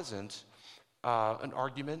gospel wasn't an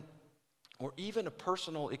argument or even a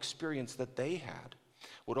personal experience that they had.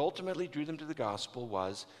 What ultimately drew them to the gospel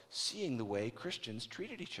was seeing the way Christians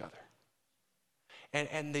treated each other.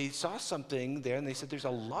 And they saw something there, and they said, there's a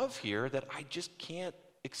love here that I just can't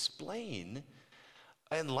explain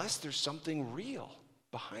unless there's something real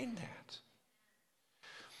behind that.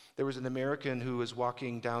 There was an American who was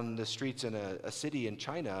walking down the streets in a city in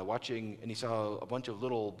China watching, and he saw a bunch of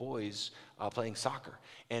little boys playing soccer.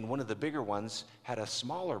 And one of the bigger ones had a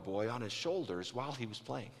smaller boy on his shoulders while he was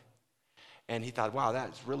playing. And he thought, wow,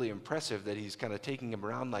 that's really impressive that he's kind of taking him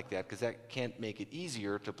around like that, because that can't make it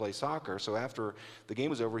easier to play soccer. So after the game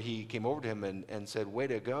was over, he came over to him and said, way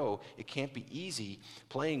to go. It can't be easy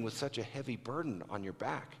playing with such a heavy burden on your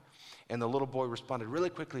back. And the little boy responded really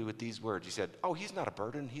quickly with these words. He said, oh, he's not a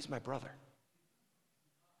burden, he's my brother.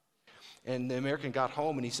 And the American got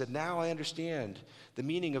home and he said, now I understand the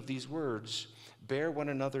meaning of these words, bear one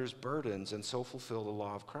another's burdens and so fulfill the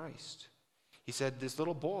law of Christ. He said, this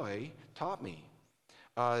little boy taught me.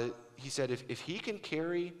 He said, if he can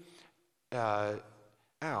carry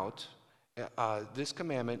out this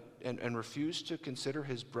commandment and refuse to consider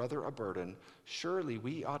his brother a burden, surely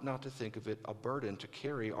we ought not to think of it a burden to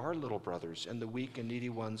carry our little brothers and the weak and needy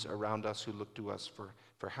ones around us who look to us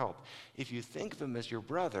for help. If you think of him as your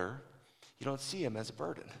brother, you don't see him as a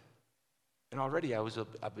burden. And already I was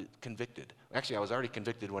a bit convicted. Actually, I was already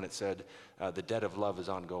convicted when it said the debt of love is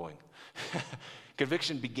ongoing.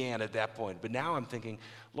 Conviction began at that point. But now I'm thinking,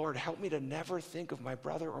 Lord, help me to never think of my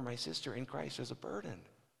brother or my sister in Christ as a burden.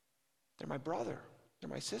 They're my brother. They're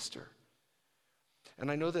my sister.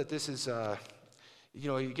 And I know that this is,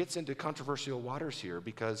 it gets into controversial waters here,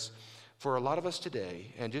 because for a lot of us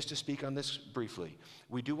today, and just to speak on this briefly,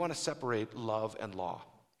 we do want to separate love and law.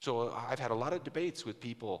 So I've had a lot of debates with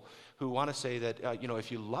people who want to say that,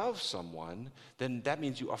 if you love someone, then that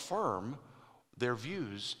means you affirm their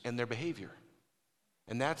views and their behavior.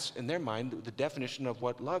 And that's, in their mind, the definition of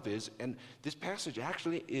what love is. And this passage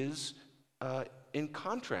actually is in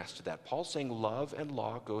contrast to that. Paul's saying love and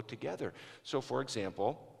law go together. So, for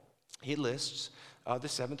example, he lists the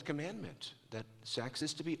seventh commandment, that sex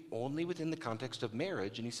is to be only within the context of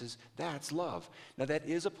marriage, and he says that's love. Now, that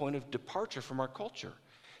is a point of departure from our culture,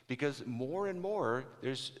 because more and more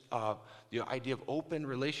there's the idea of open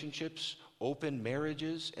relationships, open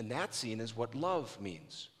marriages, and that's seen as what love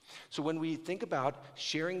means. So when we think about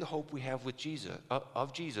sharing the hope we have with Jesus,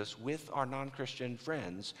 of Jesus with our non-Christian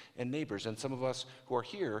friends and neighbors, and some of us who are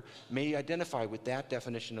here may identify with that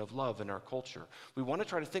definition of love in our culture. We want to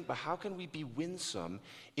try to think about how can we be winsome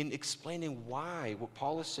in explaining why what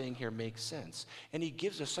Paul is saying here makes sense. And he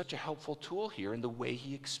gives us such a helpful tool here in the way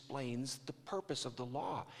he explains the purpose of the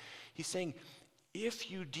law. He's saying,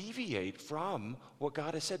 if you deviate from what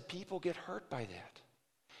God has said, people get hurt by that.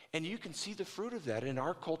 And you can see the fruit of that in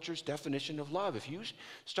our culture's definition of love. If you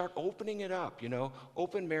start opening it up,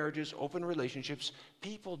 open marriages, open relationships,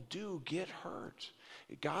 people do get hurt.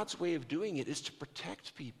 God's way of doing it is to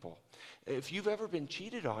protect people. If you've ever been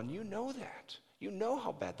cheated on, you know that. You know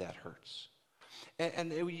how bad that hurts.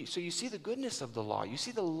 And so you see the goodness of the law. You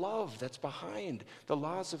see the love that's behind the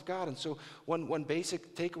laws of God. And so one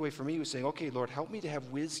basic takeaway for me was saying, okay, Lord, help me to have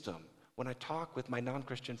wisdom when I talk with my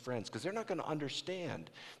non-Christian friends, because they're not going to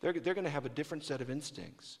understand. They're going to have a different set of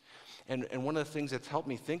instincts. And one of the things that's helped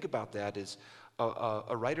me think about that is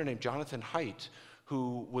a writer named Jonathan Haidt,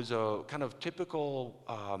 who was a kind of typical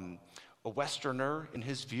a Westerner in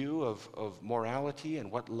his view of morality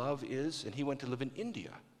and what love is, and he went to live in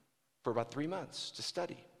India for about 3 months to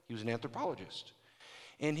study. He was an anthropologist.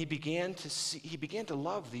 And he began to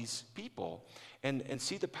love these people and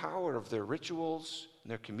see the power of their rituals and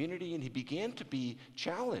their community, and he began to be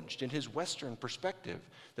challenged in his Western perspective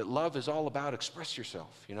that love is all about express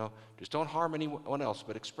yourself, just don't harm anyone else,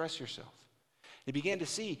 but express yourself. He began to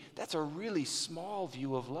see that's a really small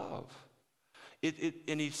view of love.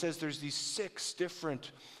 And he says there's these 6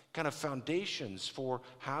 different kind of foundations for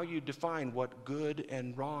how you define what good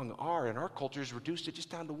and wrong are, and our culture has reduced it just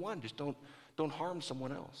down to one: just don't harm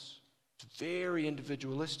someone else. It's very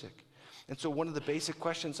individualistic. And so one of the basic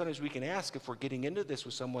questions sometimes we can ask if we're getting into this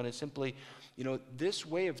with someone is simply, this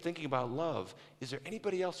way of thinking about love, is there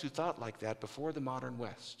anybody else who thought like that before the modern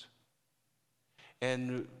West?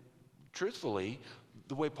 And truthfully,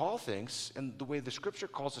 the way Paul thinks and the way the scripture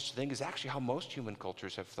calls us to think is actually how most human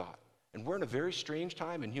cultures have thought. And we're in a very strange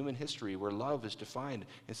time in human history where love is defined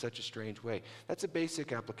in such a strange way. That's a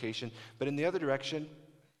basic application. But in the other direction,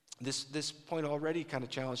 this point already kind of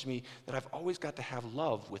challenged me that I've always got to have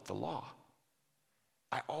love with the law.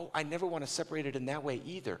 I never want to separate it in that way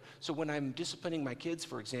either. So when I'm disciplining my kids,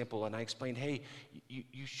 for example, and I explain, hey,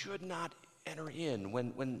 you should not enter in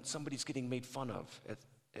when somebody's getting made fun of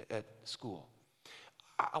at school.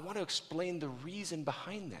 I want to explain the reason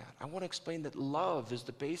behind that. I want to explain that love is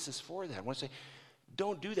the basis for that. I want to say,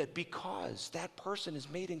 don't do that because that person is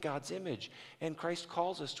made in God's image, and Christ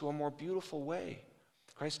calls us to a more beautiful way.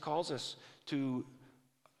 Christ calls us to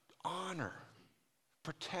honor,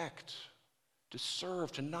 protect, to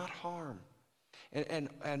serve, to not harm. And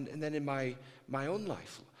then in my own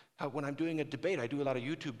life, when I'm doing a debate, I do a lot of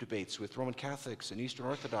YouTube debates with Roman Catholics and Eastern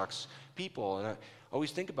Orthodox people, and I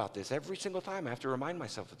always think about this. Every single time I have to remind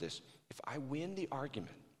myself of this. If I win the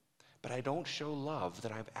argument, but I don't show love,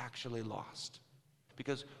 then I've actually lost.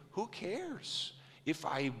 Because who cares if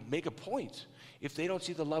I make a point if they don't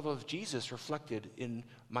see the love of Jesus reflected in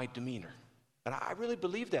my demeanor? And I really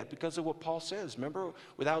believe that because of what Paul says. Remember,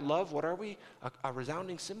 without love, what are we? A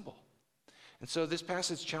resounding cymbal. And so this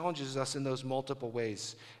passage challenges us in those multiple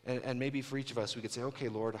ways. And maybe for each of us, we could say, okay,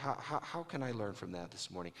 Lord, how can I learn from that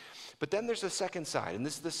this morning? But then there's a second side, and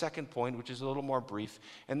this is the second point, which is a little more brief.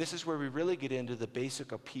 And this is where we really get into the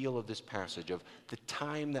basic appeal of this passage, of the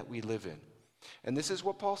time that we live in. And this is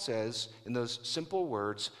what Paul says in those simple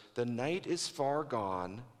words: the night is far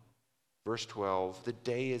gone, verse 12, the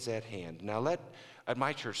day is at hand. Now at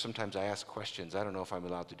my church, sometimes I ask questions. I don't know if I'm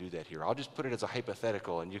allowed to do that here. I'll just put it as a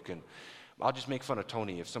hypothetical, and I'll just make fun of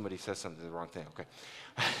Tony if somebody says something the wrong thing, okay?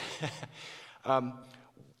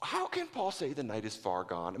 How can Paul say the night is far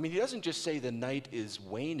gone? I mean, he doesn't just say the night is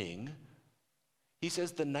waning. He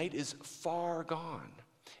says the night is far gone.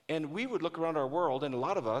 And we would look around our world, and a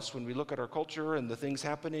lot of us, when we look at our culture and the things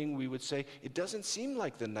happening, we would say, it doesn't seem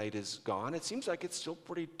like the night is gone. It seems like it's still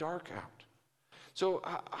pretty dark out. So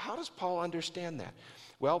how does Paul understand that?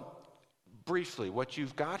 Well, briefly, what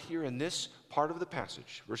you've got here in this part of the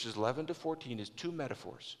passage, verses 11 to 14, is 2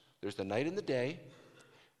 metaphors. There's the night and the day,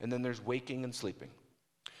 and then there's waking and sleeping.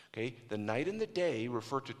 Okay, the night and the day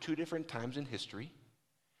refer to 2 different times in history.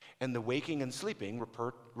 And the waking and sleeping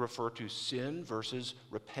refer to sin versus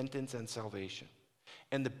repentance and salvation.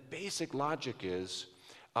 And the basic logic is,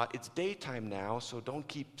 it's daytime now, so don't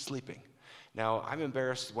keep sleeping. Now, I'm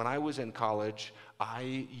embarrassed. When I was in college,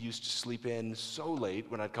 I used to sleep in so late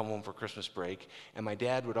when I'd come home for Christmas break. And my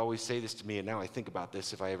dad would always say this to me, and now I think about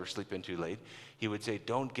this if I ever sleep in too late. He would say,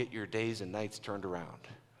 don't get your days and nights turned around,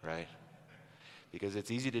 right? because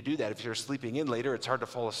it's easy to do that. If you're sleeping in later, it's hard to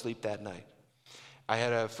fall asleep that night. I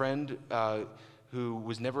had a friend who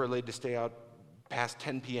was never allowed to stay out past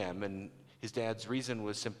 10 p.m., and his dad's reason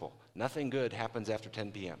was simple. Nothing good happens after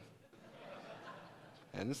 10 p.m.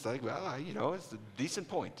 And it's like, well, it's a decent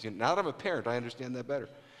point. Now that I'm a parent, I understand that better.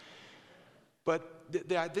 But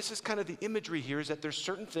this is kind of the imagery here, is that there's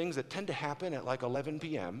certain things that tend to happen at like 11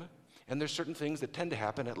 p.m., and there's certain things that tend to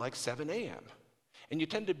happen at like 7 a.m. And you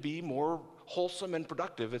tend to be more wholesome and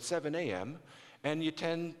productive at 7 a.m., and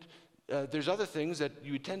there's other things that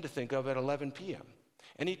you tend to think of at 11 p.m.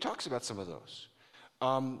 And he talks about some of those.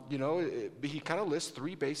 He kind of lists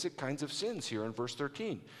 3 basic kinds of sins here in verse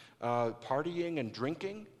 13. Partying and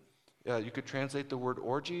drinking. You could translate the word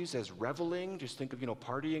orgies as reveling. Just think of,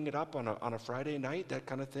 partying it up on a Friday night, that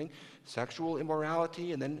kind of thing. Sexual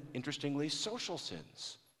immorality, and then, interestingly, social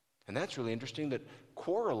sins. And that's really interesting that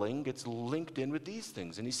quarreling gets linked in with these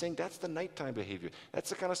things. And he's saying that's the nighttime behavior. That's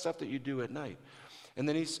the kind of stuff that you do at night. And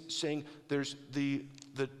then he's saying there's the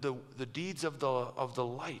deeds of the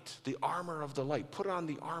light, the armor of the light. Put on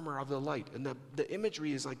the armor of the light. And the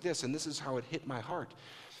imagery is like this, and this is how it hit my heart.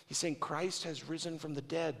 He's saying Christ has risen from the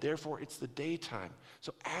dead, therefore it's the daytime.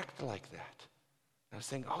 So act like that. I was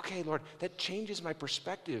saying, okay, Lord, that changes my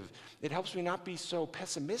perspective. It helps me not be so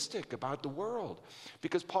pessimistic about the world.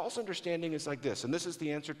 Because Paul's understanding is like this, and this is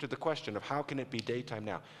the answer to the question of how can it be daytime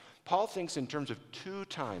now. Paul thinks in terms of 2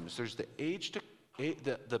 times. There's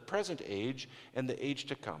the present age and the age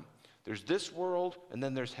to come. There's this world, and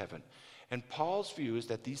then there's heaven. And Paul's view is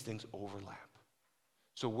that these things overlap.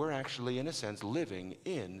 So we're actually, in a sense, living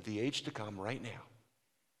in the age to come right now.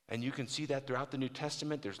 And you can see that throughout the New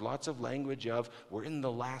Testament. There's lots of language of we're in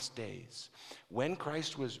the last days. When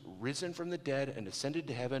Christ was risen from the dead and ascended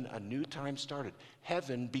to heaven, a new time started.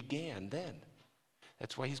 Heaven began then.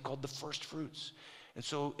 That's why he's called the first fruits. And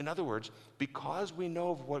so, in other words, because we know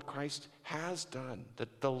of what Christ has done,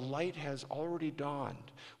 that the light has already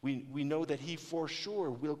dawned, we know that he for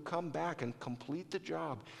sure will come back and complete the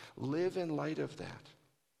job. Live in light of that.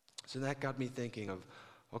 So that got me thinking of,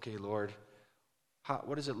 okay, Lord,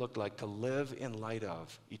 what does it look like to live in light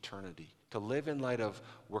of eternity? To live in light of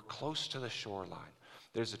we're close to the shoreline.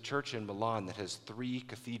 There's a church in Milan that has 3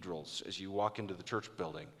 cathedrals as you walk into the church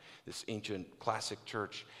building, this ancient classic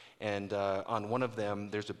church. And on one of them,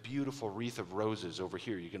 there's a beautiful wreath of roses over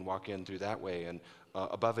here. You can walk in through that way. And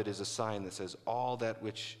above it is a sign that says, all that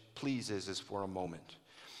which pleases is for a moment.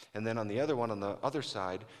 And then on the other one, on the other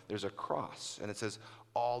side, there's a cross. And it says,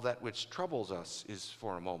 all that which troubles us is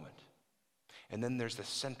for a moment. And then there's the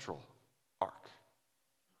central arc.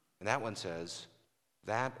 And that one says,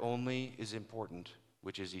 that only is important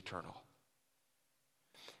which is eternal.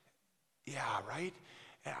 Yeah, right?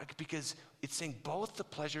 Because it's saying both the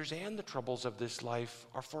pleasures and the troubles of this life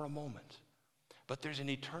are for a moment. But there's an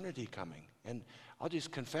eternity coming. And I'll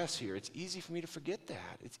just confess here, it's easy for me to forget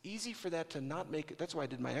that. It's easy for that to not make, that's why I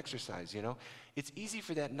did my exercise, It's easy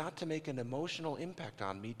for that not to make an emotional impact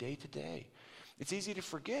on me day to day. It's easy to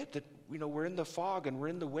forget that, we're in the fog and we're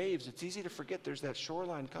in the waves. It's easy to forget there's that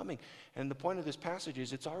shoreline coming. And the point of this passage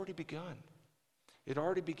is it's already begun. It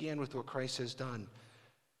already began with what Christ has done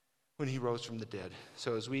when he rose from the dead.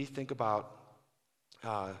 So as we think about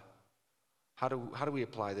how do we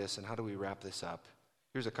apply this and how do we wrap this up,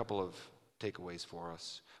 here's a couple of takeaways for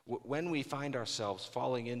us. When we find ourselves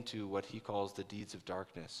falling into what he calls the deeds of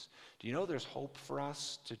darkness, do you know there's hope for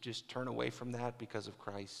us to just turn away from that because of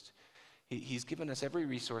Christ? He's given us every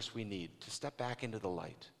resource we need to step back into the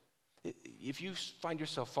light. If you find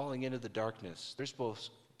yourself falling into the darkness, there's both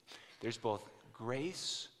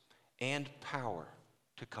grace and power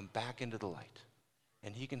to come back into the light.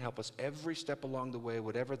 And he can help us every step along the way,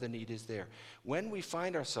 whatever the need is there. When we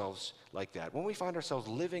find ourselves like that, when we find ourselves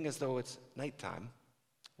living as though it's nighttime,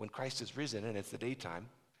 when Christ is risen and it's the daytime,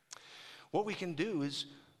 what we can do is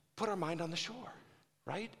put our mind on the shore,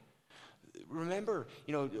 right? Remember,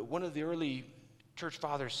 one of the early church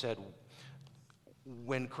fathers said,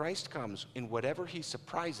 when Christ comes, in whatever he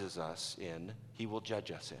surprises us in, he will judge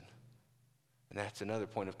us in. And that's another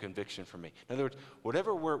point of conviction for me. In other words,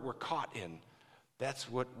 whatever we're caught in, that's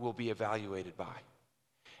what we'll be evaluated by.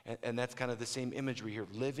 And that's kind of the same imagery here,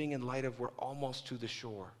 living in light of we're almost to the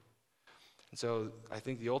shore. And so I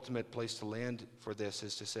think the ultimate place to land for this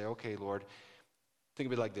is to say, okay, Lord, think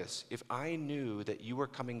of it like this. If I knew that you were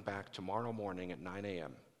coming back tomorrow morning at 9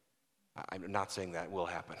 a.m., I'm not saying that will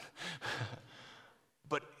happen,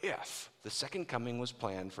 but if the second coming was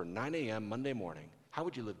planned for 9 a.m. Monday morning, how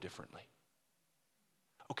would you live differently?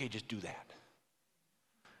 Okay, just do that.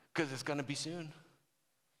 Because it's going to be soon.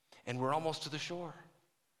 And we're almost to the shore.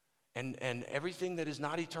 And everything that is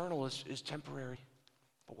not eternal is temporary,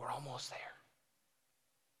 but we're almost there.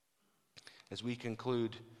 As we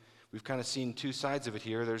conclude, we've kind of seen two sides of it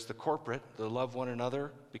here. There's the corporate, the love one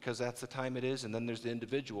another because that's the time it is, and then there's the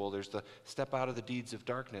individual. There's the step out of the deeds of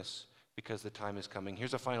darkness because the time is coming.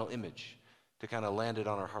 Here's a final image to kind of land it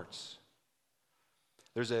on our hearts.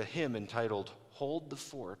 There's a hymn entitled, "Hold the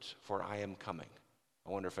Fort, for I Am Coming." I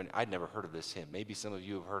wonder if I'd never heard of this hymn. Maybe some of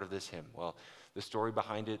you have heard of this hymn. Well, the story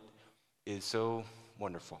behind it is so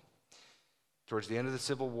wonderful. Towards the end of the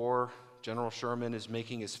Civil War, General Sherman is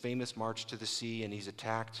making his famous march to the sea, and he's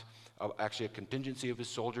attacked. Actually, a contingency of his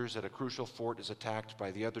soldiers at a crucial fort is attacked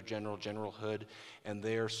by the other general, General Hood, and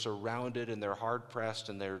they're surrounded and they're hard-pressed,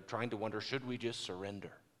 and they're trying to wonder, should we just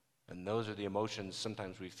surrender? And those are the emotions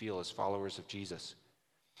sometimes we feel as followers of Jesus.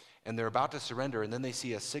 And they're about to surrender, and then they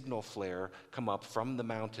see a signal flare come up from the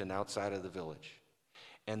mountain outside of the village.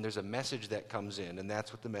 And there's a message that comes in, and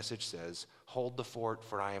that's what the message says, "Hold the fort,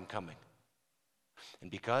 for I am coming."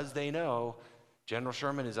 And because they know General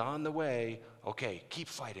Sherman is on the way, okay, keep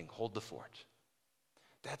fighting, hold the fort.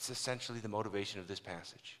 That's essentially the motivation of this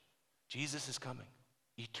passage. Jesus is coming.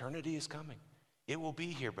 Eternity is coming. It will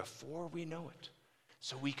be here before we know it.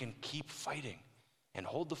 So we can keep fighting and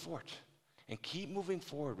hold the fort and keep moving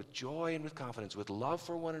forward with joy and with confidence, with love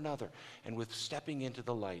for one another, and with stepping into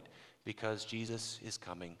the light because Jesus is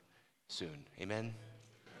coming soon. Amen?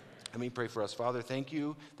 Let me pray for us. Father, thank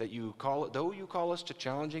you that though you call us to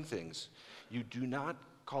challenging things, you do not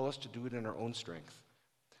call us to do it in our own strength.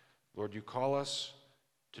 Lord, you call us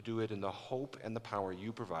to do it in the hope and the power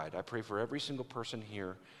you provide. I pray for every single person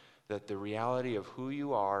here that the reality of who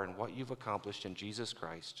you are and what you've accomplished in Jesus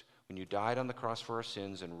Christ, when you died on the cross for our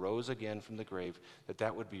sins and rose again from the grave,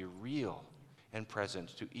 that would be real and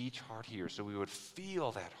present to each heart here, so we would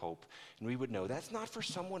feel that hope and we would know that's not for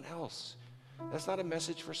someone else. That's not a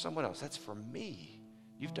message for someone else. That's for me.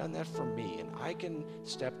 You've done that for me, and I can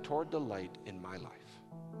step toward the light in my life.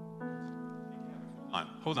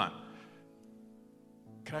 Hold on.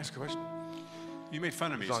 Can I ask a question? You made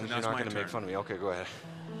fun of me, as long so as now you're it's not my going to turn. make fun of me. Okay, go ahead.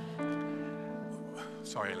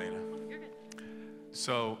 Sorry, Elena. You're good.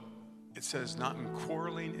 So it says not in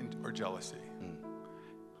quarreling or jealousy.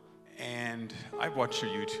 And I've watched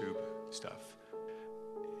your YouTube stuff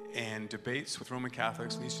and debates with Roman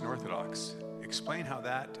Catholics and Eastern Orthodox. Explain how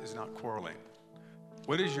that is not quarreling.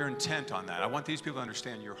 What is your intent on that? I want these people to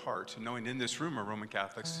understand your heart, knowing in this room are Roman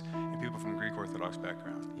Catholics and people from Greek Orthodox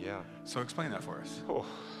background. Yeah. So explain that for us. Oh.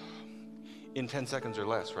 In 10 seconds or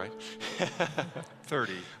less, right?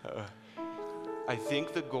 30. I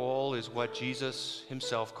think the goal is what Jesus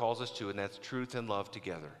himself calls us to, and that's truth and love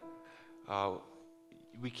together.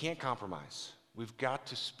 We can't compromise. We've got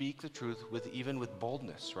to speak the truth even with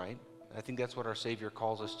boldness, right? I think that's what our Savior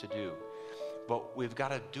calls us to do. But we've got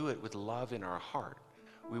to do it with love in our heart.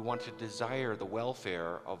 We want to desire the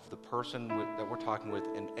welfare of the person that we're talking with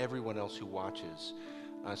and everyone else who watches,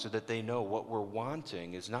 so that they know what we're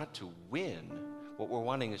wanting is not to win. What we're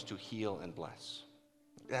wanting is to heal and bless.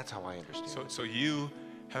 That's how I understand it. So you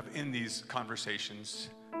have, in these conversations,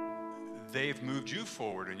 they've moved you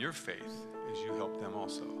forward in your faith as you help them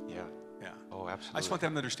also. Yeah. Yeah. Oh, absolutely. I just want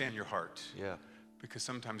them to understand your heart. Yeah. Because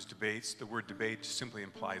sometimes the word debate simply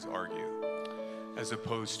implies argue, as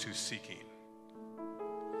opposed to seeking.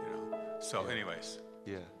 So anyways.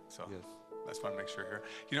 Yeah. So yes. I just want to make sure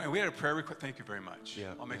here. And we had a prayer request. Thank you very much.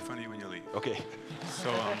 Yeah. I'll make fun of you when you leave. Okay.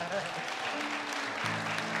 So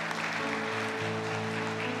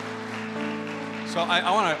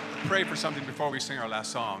I want to pray for something before we sing our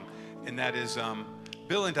last song, and that is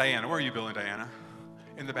Bill and Diana. Where are you, Bill and Diana?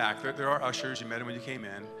 In the back. There are ushers. You met them when you came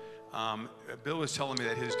in. Bill was telling me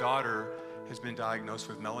that his daughter has been diagnosed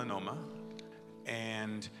with melanoma,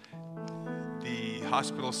 and the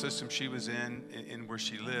hospital system she was in where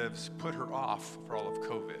she lives put her off for all of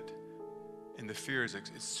COVID. And the fear is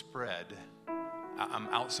it's spread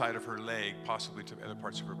outside of her leg, possibly to other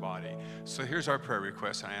parts of her body. So here's our prayer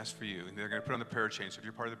request, and I ask for you. And they're going to put on the prayer chain. So if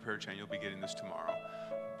you're part of the prayer chain, you'll be getting this tomorrow.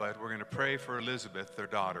 But we're going to pray for Elizabeth, their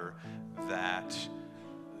daughter, that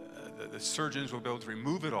the surgeons will be able to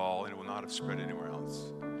remove it all and it will not have spread anywhere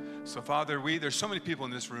else. So Father, there's so many people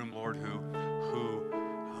in this room, Lord, who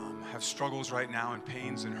have struggles right now and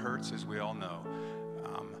pains and hurts, as we all know.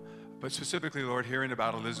 But specifically, Lord, hearing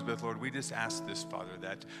about Elizabeth, Lord, we just ask this, Father,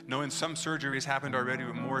 that knowing some surgery has happened already,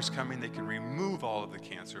 but more is coming, they can remove all of the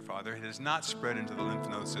cancer, Father. It has not spread into the lymph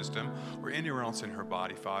node system or anywhere else in her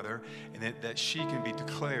body, Father, and that she can be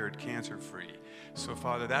declared cancer-free. So,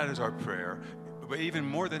 Father, that is our prayer. But even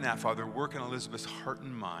more than that, Father, work in Elizabeth's heart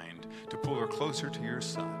and mind to pull her closer to your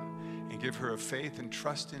Son and give her a faith and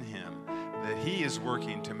trust in him that he is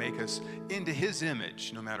working to make us into his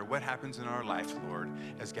image no matter what happens in our life, Lord.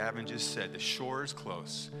 As Gavin just said, the shore is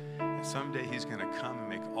close, and someday he's going to come and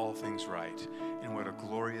make all things right. And what a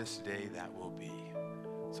glorious day that will be.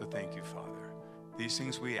 So thank you, Father. These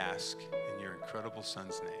things we ask in your incredible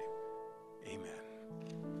Son's name. Amen.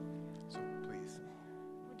 So please.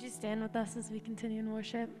 Would you stand with us as we continue in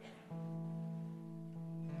worship?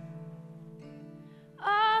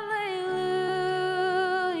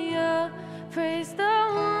 Alleluia, praise the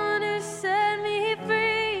one who set me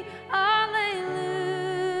free. Alleluia,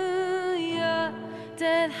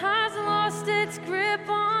 death has lost its grip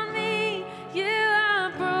on me. You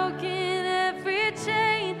have broken every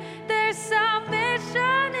chain. There's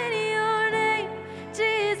salvation in your name,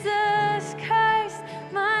 Jesus Christ,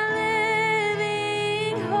 my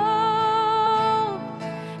living hope.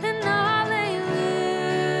 And alleluia,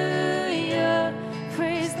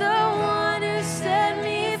 praise the one who set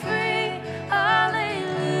me free. Alleluia,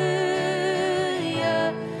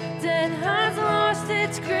 death has lost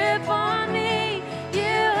its grip on me. You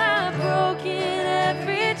have broken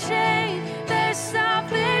every chain. There's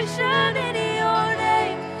salvation in your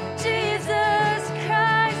name, Jesus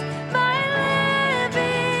Christ, my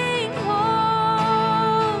living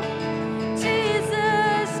hope.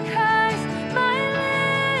 Jesus Christ, my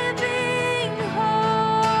living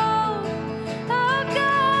hope. Oh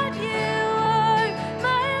God, you are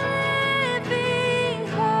my living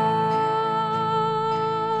hope.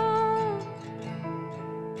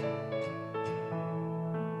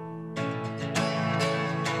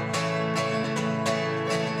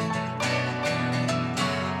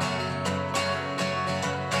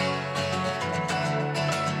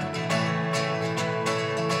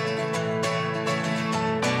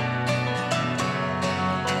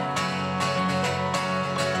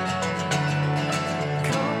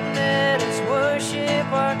 Come, let us worship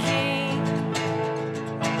our King.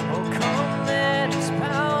 Oh, come, let us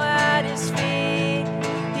bow at his feet.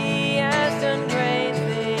 He has done great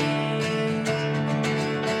things.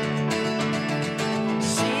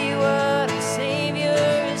 See what a Savior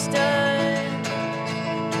has done.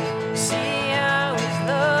 See how his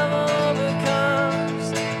love overcomes.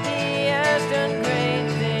 He has done great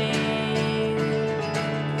things.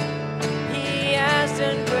 He has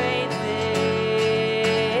done great things.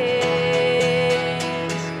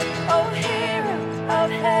 Oh, hero of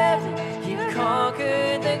heaven, you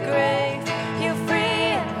conquered the grave. You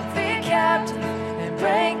free every captive and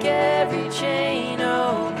break every chain.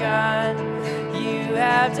 Oh God, you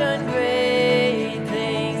have done great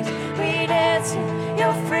things. We dance in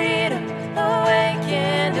your freedom, awake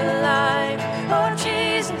and alive. Oh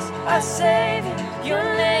Jesus, our Savior, your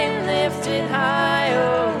name lifted high.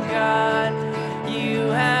 Oh God, you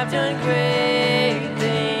have done great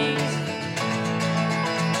things.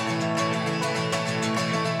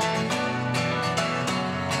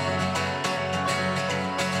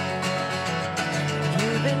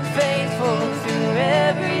 You've been faithful through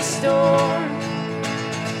every storm.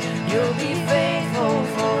 You'll be faithful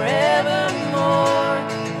forevermore.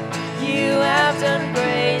 You have done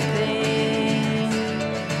great things.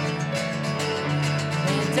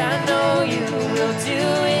 And I know you will do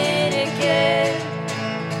it again.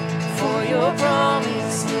 For your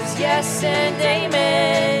promise is yes and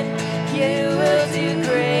amen. You will do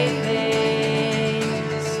great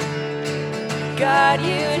things. God,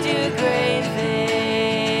 you do great things.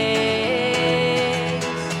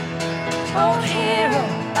 Oh, hero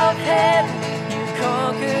of heaven, you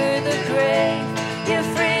conquered the grave. You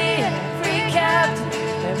free every captive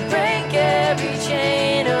and break every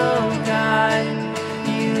chain. Oh God,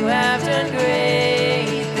 you have done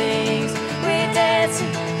great things. We dance in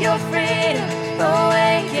your freedom,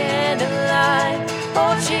 awake and alive.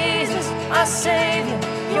 Oh Jesus, our Savior,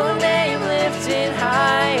 your name lifted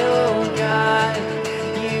high. Oh God,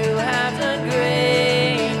 you have done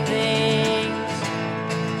great things.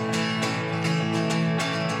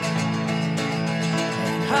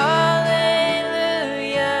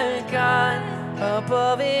 Hallelujah, God,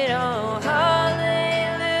 above it all.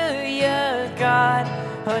 Hallelujah, God,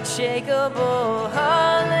 unshakable.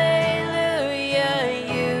 Hallelujah,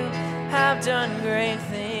 you have done great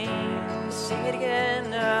things. Sing it again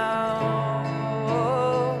now.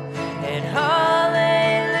 And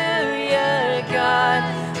hallelujah, God,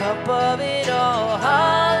 above it all.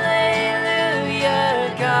 Hallelujah,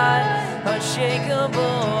 God,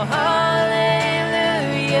 unshakable. Hallelujah,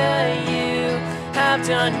 you have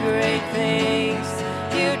done great things.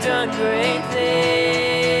 You've done great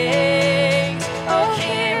things. Oh,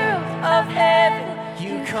 hero of heaven,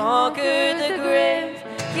 you conquered the grave.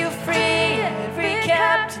 You free every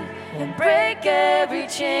captive and break every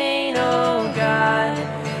chain, oh God.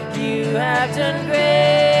 You have done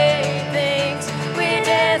great things. We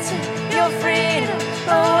dance in your freedom,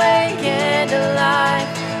 awake and alive.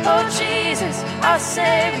 Oh Jesus, our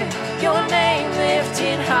Savior, your name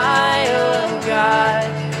lifted high, oh God.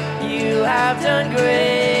 You have done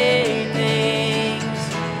great things.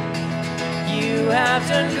 You have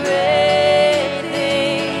done great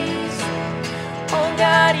things. Oh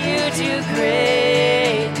God, you do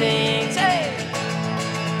great things. Hey!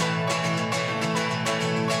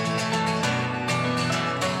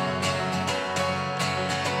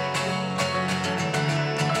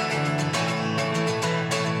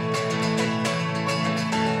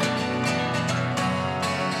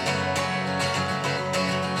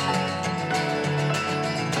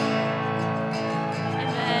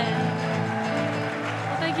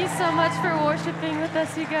 So much for worshiping with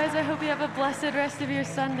us, you guys. I hope you have a blessed rest of your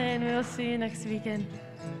Sunday, and we will see you next weekend.